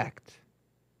attacked.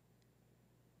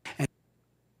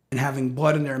 And having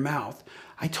blood in their mouth,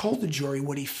 I told the jury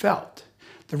what he felt.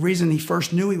 The reason he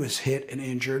first knew he was hit and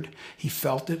injured, he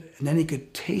felt it, and then he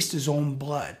could taste his own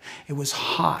blood. It was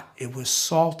hot, it was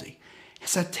salty.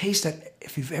 It's that taste that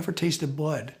if you've ever tasted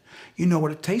blood, you know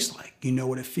what it tastes like, you know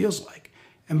what it feels like.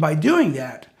 And by doing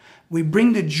that, we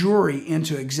bring the jury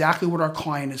into exactly what our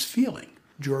client is feeling.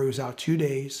 The jury was out 2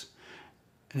 days,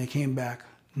 and they came back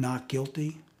not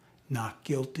guilty, not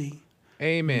guilty,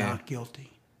 Amen. Not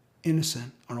guilty.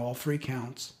 Innocent on all 3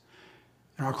 counts.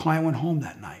 And our client went home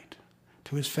that night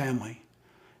to his family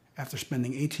after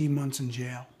spending 18 months in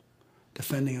jail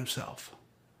defending himself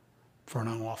for an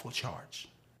unlawful charge.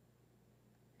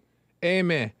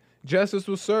 Amen. Justice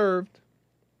was served,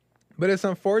 but it's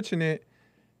unfortunate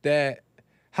that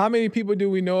How many people do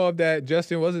we know of that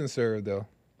Justin wasn't served though?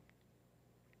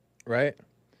 Right?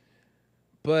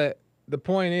 But the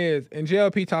point is, and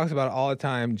JLP talks about it all the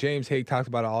time. James Hake talks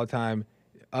about it all the time.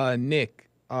 Nick,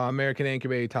 American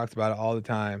Incubator, talks about it all the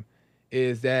time.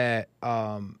 Is that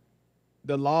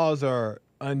the laws are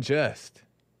unjust,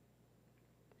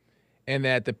 and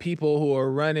that the people who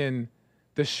are running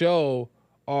the show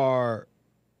are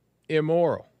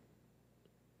immoral.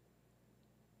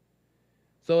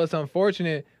 So it's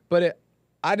unfortunate, but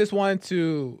I just want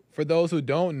to, for those who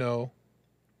don't know,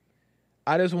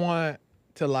 I just want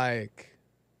to like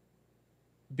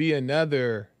be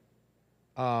another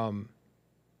at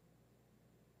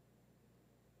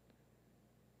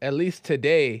least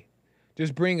today,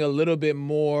 just bring a little bit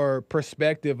more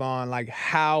perspective on like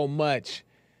how much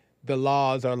the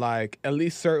laws are like, at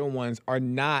least certain ones are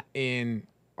not in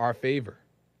our favor.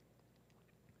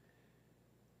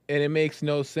 And it makes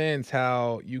no sense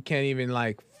how you can't even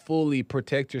like fully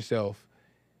protect yourself.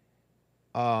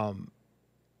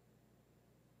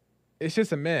 It's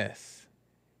just a mess.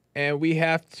 And we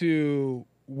have to,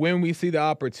 when we see the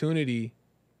opportunity,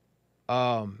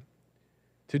 to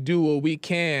do what we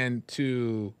can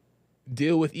to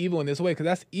deal with evil in this way, because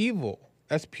that's evil.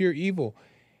 That's pure evil.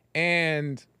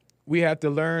 And we have to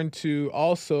learn to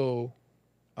also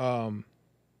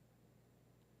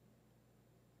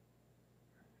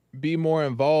be more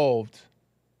involved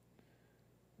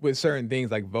with certain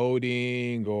things like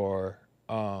voting or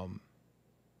I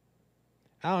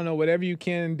don't know, whatever you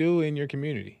can do in your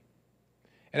community.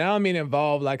 And I don't mean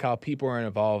involved like how people are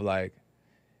involved, like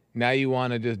now you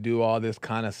want to just do all this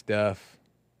kind of stuff.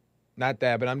 Not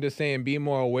that, but I'm just saying be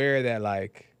more aware that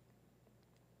like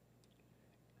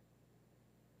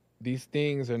these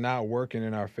things are not working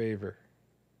in our favor.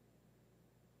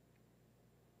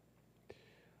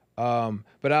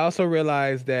 But I also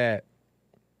realized that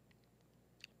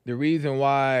the reason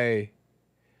why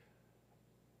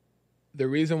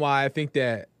I think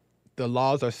that the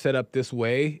laws are set up this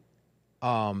way,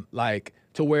 like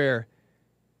to where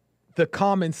the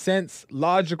common sense,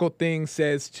 logical thing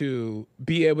says to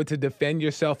be able to defend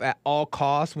yourself at all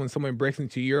costs when someone breaks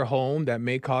into your home that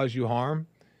may cause you harm,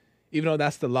 even though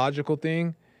that's the logical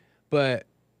thing. But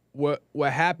what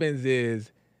happens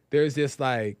is there's this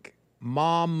like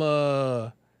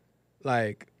mama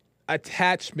like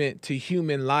attachment to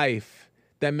human life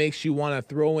that makes you want to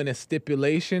throw in a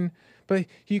stipulation, but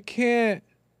you can't.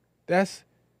 That's,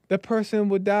 the person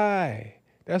would die.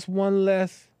 That's one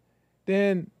less.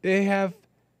 Then they have,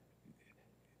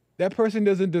 that person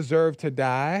doesn't deserve to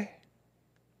die.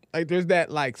 Like there's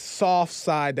that like soft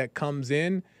side that comes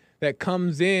in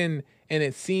and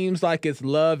it seems like it's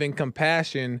love and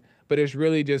compassion, but it's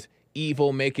really just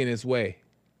evil making its way.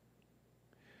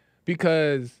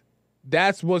 Because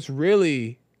that's what's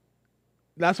really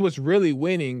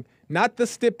winning, not the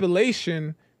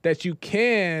stipulation that you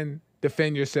can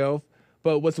defend yourself,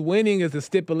 but what's winning is the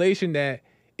stipulation that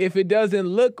if it doesn't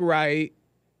look right,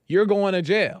 you're going to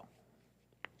jail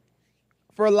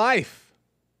for life.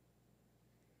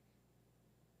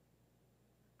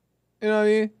 You know what I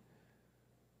mean?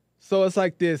 So it's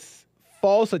like this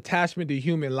false attachment to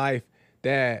human life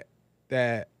that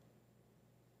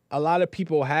a lot of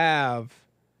people have,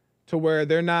 to where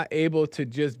they're not able to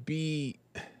just be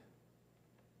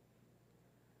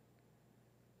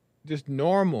just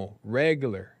normal,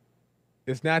 regular.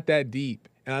 It's not that deep.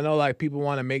 And I know like people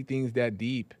want to make things that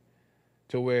deep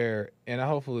to where, and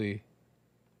hopefully,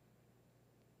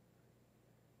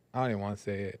 I don't even want to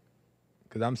say it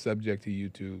because I'm subject to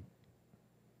YouTube.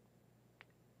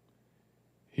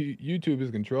 YouTube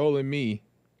is controlling me.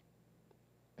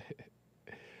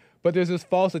 But there's this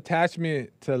false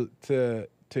attachment to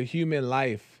human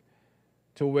life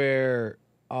to where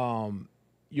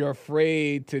you're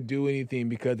afraid to do anything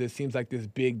because it seems like this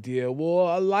big deal.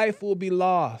 Well, a life will be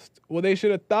lost. Well, they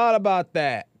should have thought about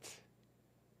that.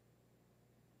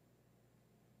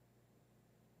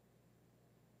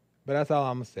 But that's all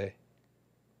I'm going to say.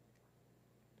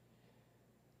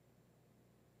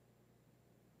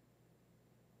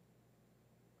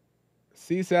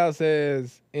 C-Sal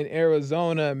says, in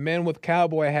Arizona, men with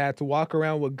cowboy hats walk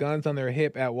around with guns on their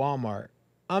hip at Walmart.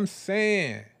 I'm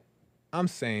saying.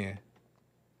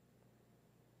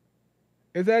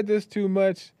 Is that just too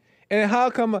much? And how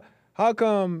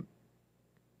come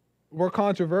we're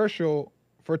controversial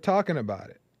for talking about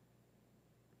it?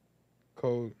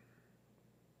 Code.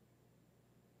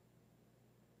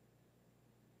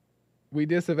 We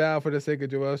disavow for the sake of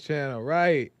Joel's channel,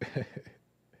 right?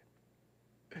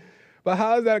 But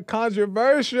how is that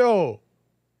controversial?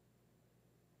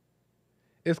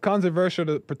 It's controversial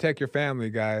to protect your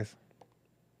family, guys.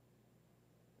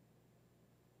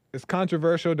 It's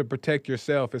controversial to protect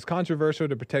yourself. It's controversial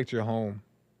to protect your home.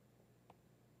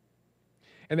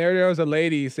 And there was a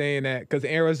lady saying that because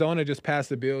Arizona just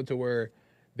passed a bill to where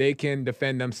they can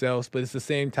defend themselves, but it's the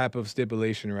same type of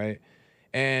stipulation, right?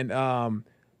 And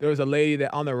there was a lady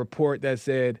that on the report that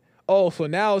said, oh, so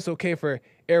now it's okay for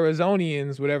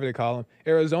Arizonians, whatever they call them,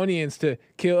 Arizonians to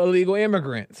kill illegal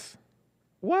immigrants.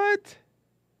 What?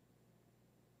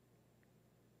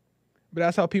 But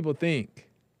that's how people think.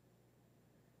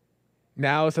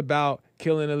 Now it's about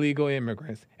killing illegal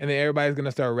immigrants. And then everybody's going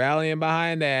to start rallying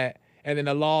behind that. And then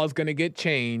the law is going to get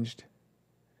changed.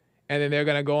 And then they're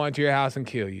going to go into your house and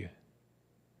kill you.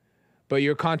 But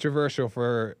you're controversial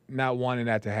for not wanting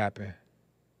that to happen.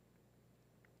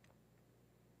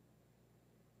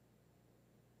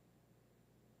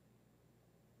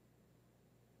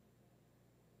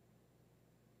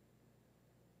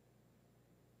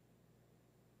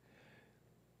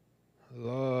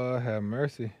 Lord have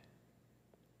mercy.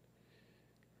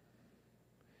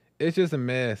 It's just a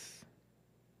mess.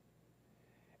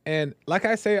 And like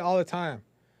I say all the time,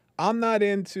 I'm not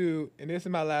into, and this is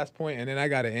my last point, and then I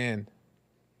got to end.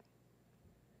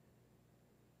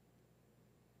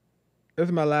 This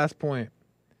is my last point.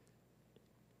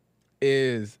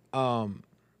 Is I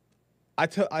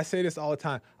say this all the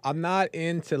time. I'm not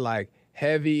into like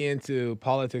heavy into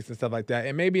politics and stuff like that.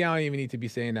 And maybe I don't even need to be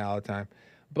saying that all the time.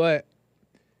 But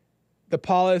the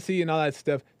policy and all that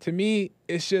stuff, to me,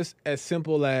 it's just as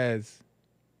simple as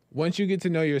once you get to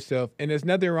know yourself, and there's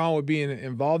nothing wrong with being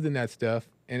involved in that stuff,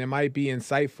 and it might be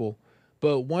insightful,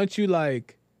 but once you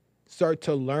like start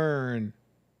to learn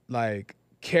like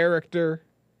character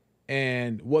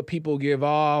and what people give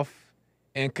off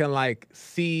and can like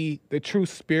see the true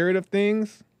spirit of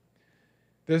things,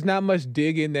 there's not much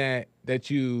digging that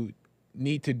you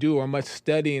need to do or much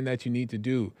studying that you need to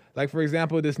do. Like, for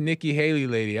example, this Nikki Haley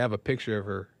lady, I have a picture of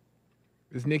her.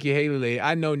 This Nikki Haley lady,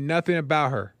 I know nothing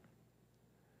about her.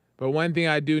 But one thing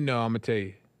I do know, I'm going to tell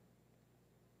you.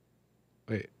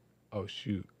 Wait, oh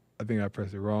shoot. I think I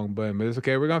pressed the wrong button, but it's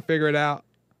okay. We're going to figure it out.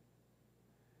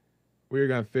 We're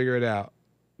going to figure it out.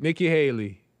 Nikki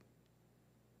Haley.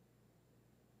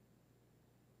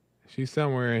 She's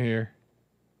somewhere in here.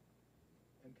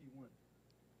 MP1.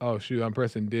 Oh shoot, I'm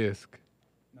pressing disc.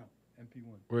 No, MP1.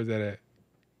 Where's that at?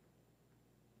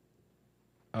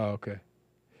 Oh, okay.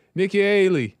 Nikki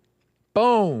Haley.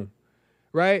 Boom.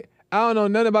 Right? I don't know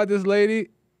nothing about this lady.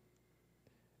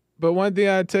 But one thing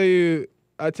I tell you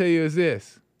is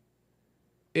this.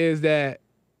 Is that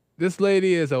this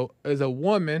lady is a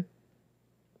woman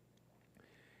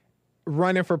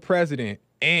running for president.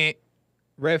 And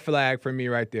red flag for me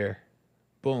right there.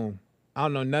 Boom. I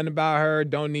don't know nothing about her.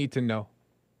 Don't need to know.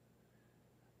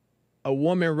 A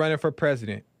woman running for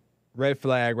president. Red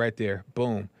flag right there.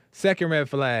 Boom. Second red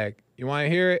flag. You want to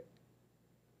hear it?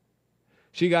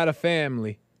 She got a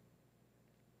family.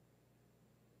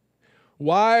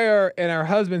 And her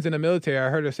husband's in the military. I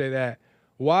heard her say that.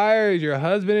 Why is your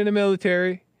husband in the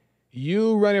military?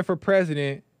 You running for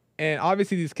president. And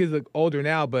obviously these kids look older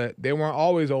now, but they weren't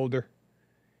always older.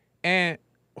 And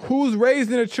who's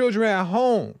raising the children at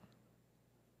home?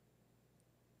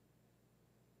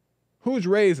 Who's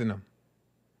raising them?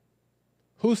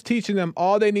 Who's teaching them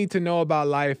all they need to know about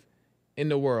life in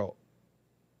the world?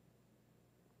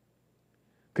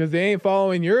 Because they ain't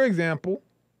following your example.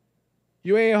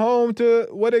 You ain't home to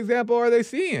what example are they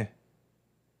seeing?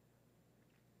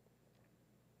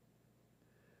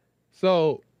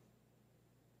 So,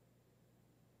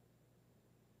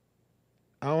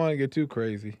 I don't want to get too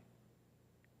crazy.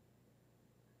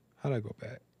 How'd I go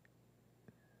back?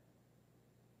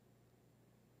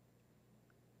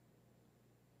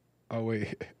 Oh,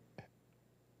 wait.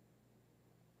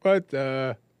 What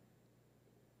the?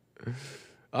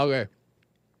 Okay.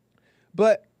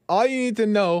 But all you need to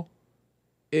know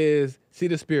is see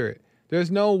the spirit. There's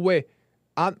no way.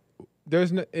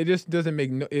 It just doesn't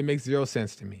it makes zero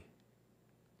sense to me.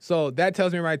 So that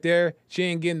tells me right there, she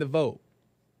ain't getting the vote.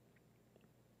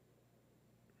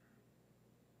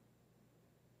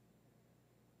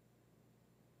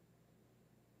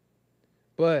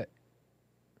 But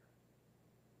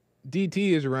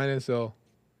DT is running, so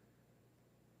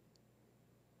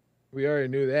we already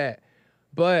knew that.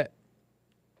 But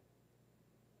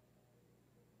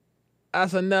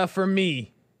that's enough for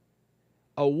me.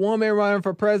 A woman running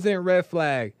for president, red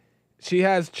flag. She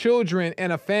has children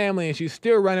and a family, and she's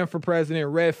still running for president,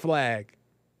 red flag.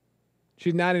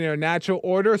 She's not in her natural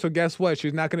order, so guess what?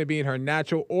 She's not going to be in her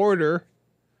natural order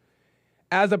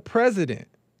as a president.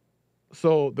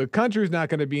 So the country's not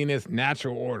going to be in its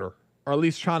natural order, or at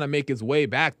least trying to make its way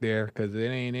back there, because it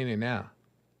ain't in it now.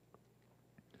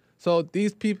 So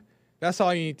these people, that's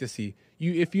all you need to see.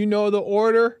 If you know the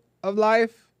order of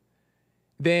life,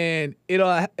 then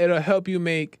it'll help you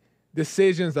make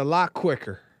decisions a lot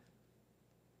quicker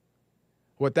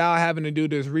without having to do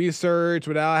this research,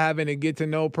 without having to get to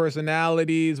know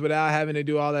personalities, without having to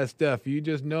do all that stuff. You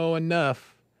just know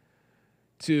enough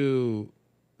to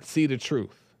see the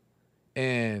truth.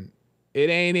 And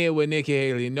it ain't it with Nikki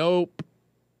Haley. Nope.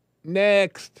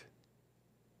 Next.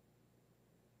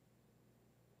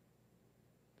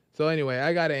 So anyway,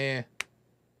 I gotta end.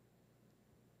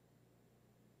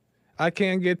 I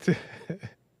can't get to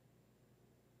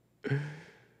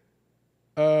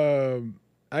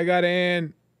I gotta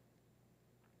end.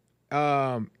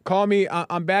 Call me.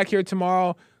 I'm back here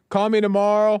tomorrow. Call me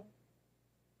tomorrow.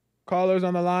 Callers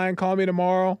on the line, call me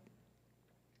tomorrow.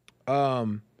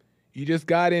 You just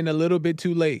got in a little bit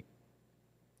too late,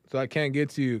 so I can't get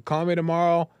to you. Call me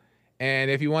tomorrow, and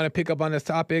if you want to pick up on this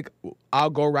topic, I'll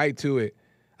go right to it.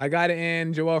 I got to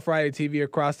end Joel Friday TV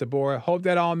across the board. Hope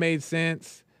that all made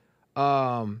sense.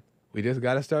 We just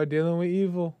got to start dealing with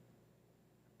evil.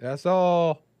 That's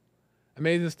all.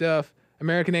 Amazing stuff.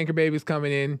 American Anchor Baby's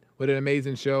coming in with an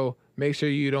amazing show. Make sure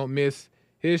you don't miss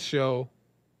his show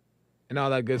and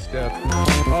all that good stuff.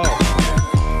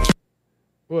 Oh,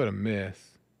 what a mess.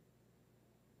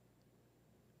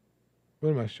 What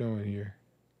am I showing here?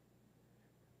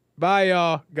 Bye,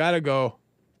 y'all. Gotta go.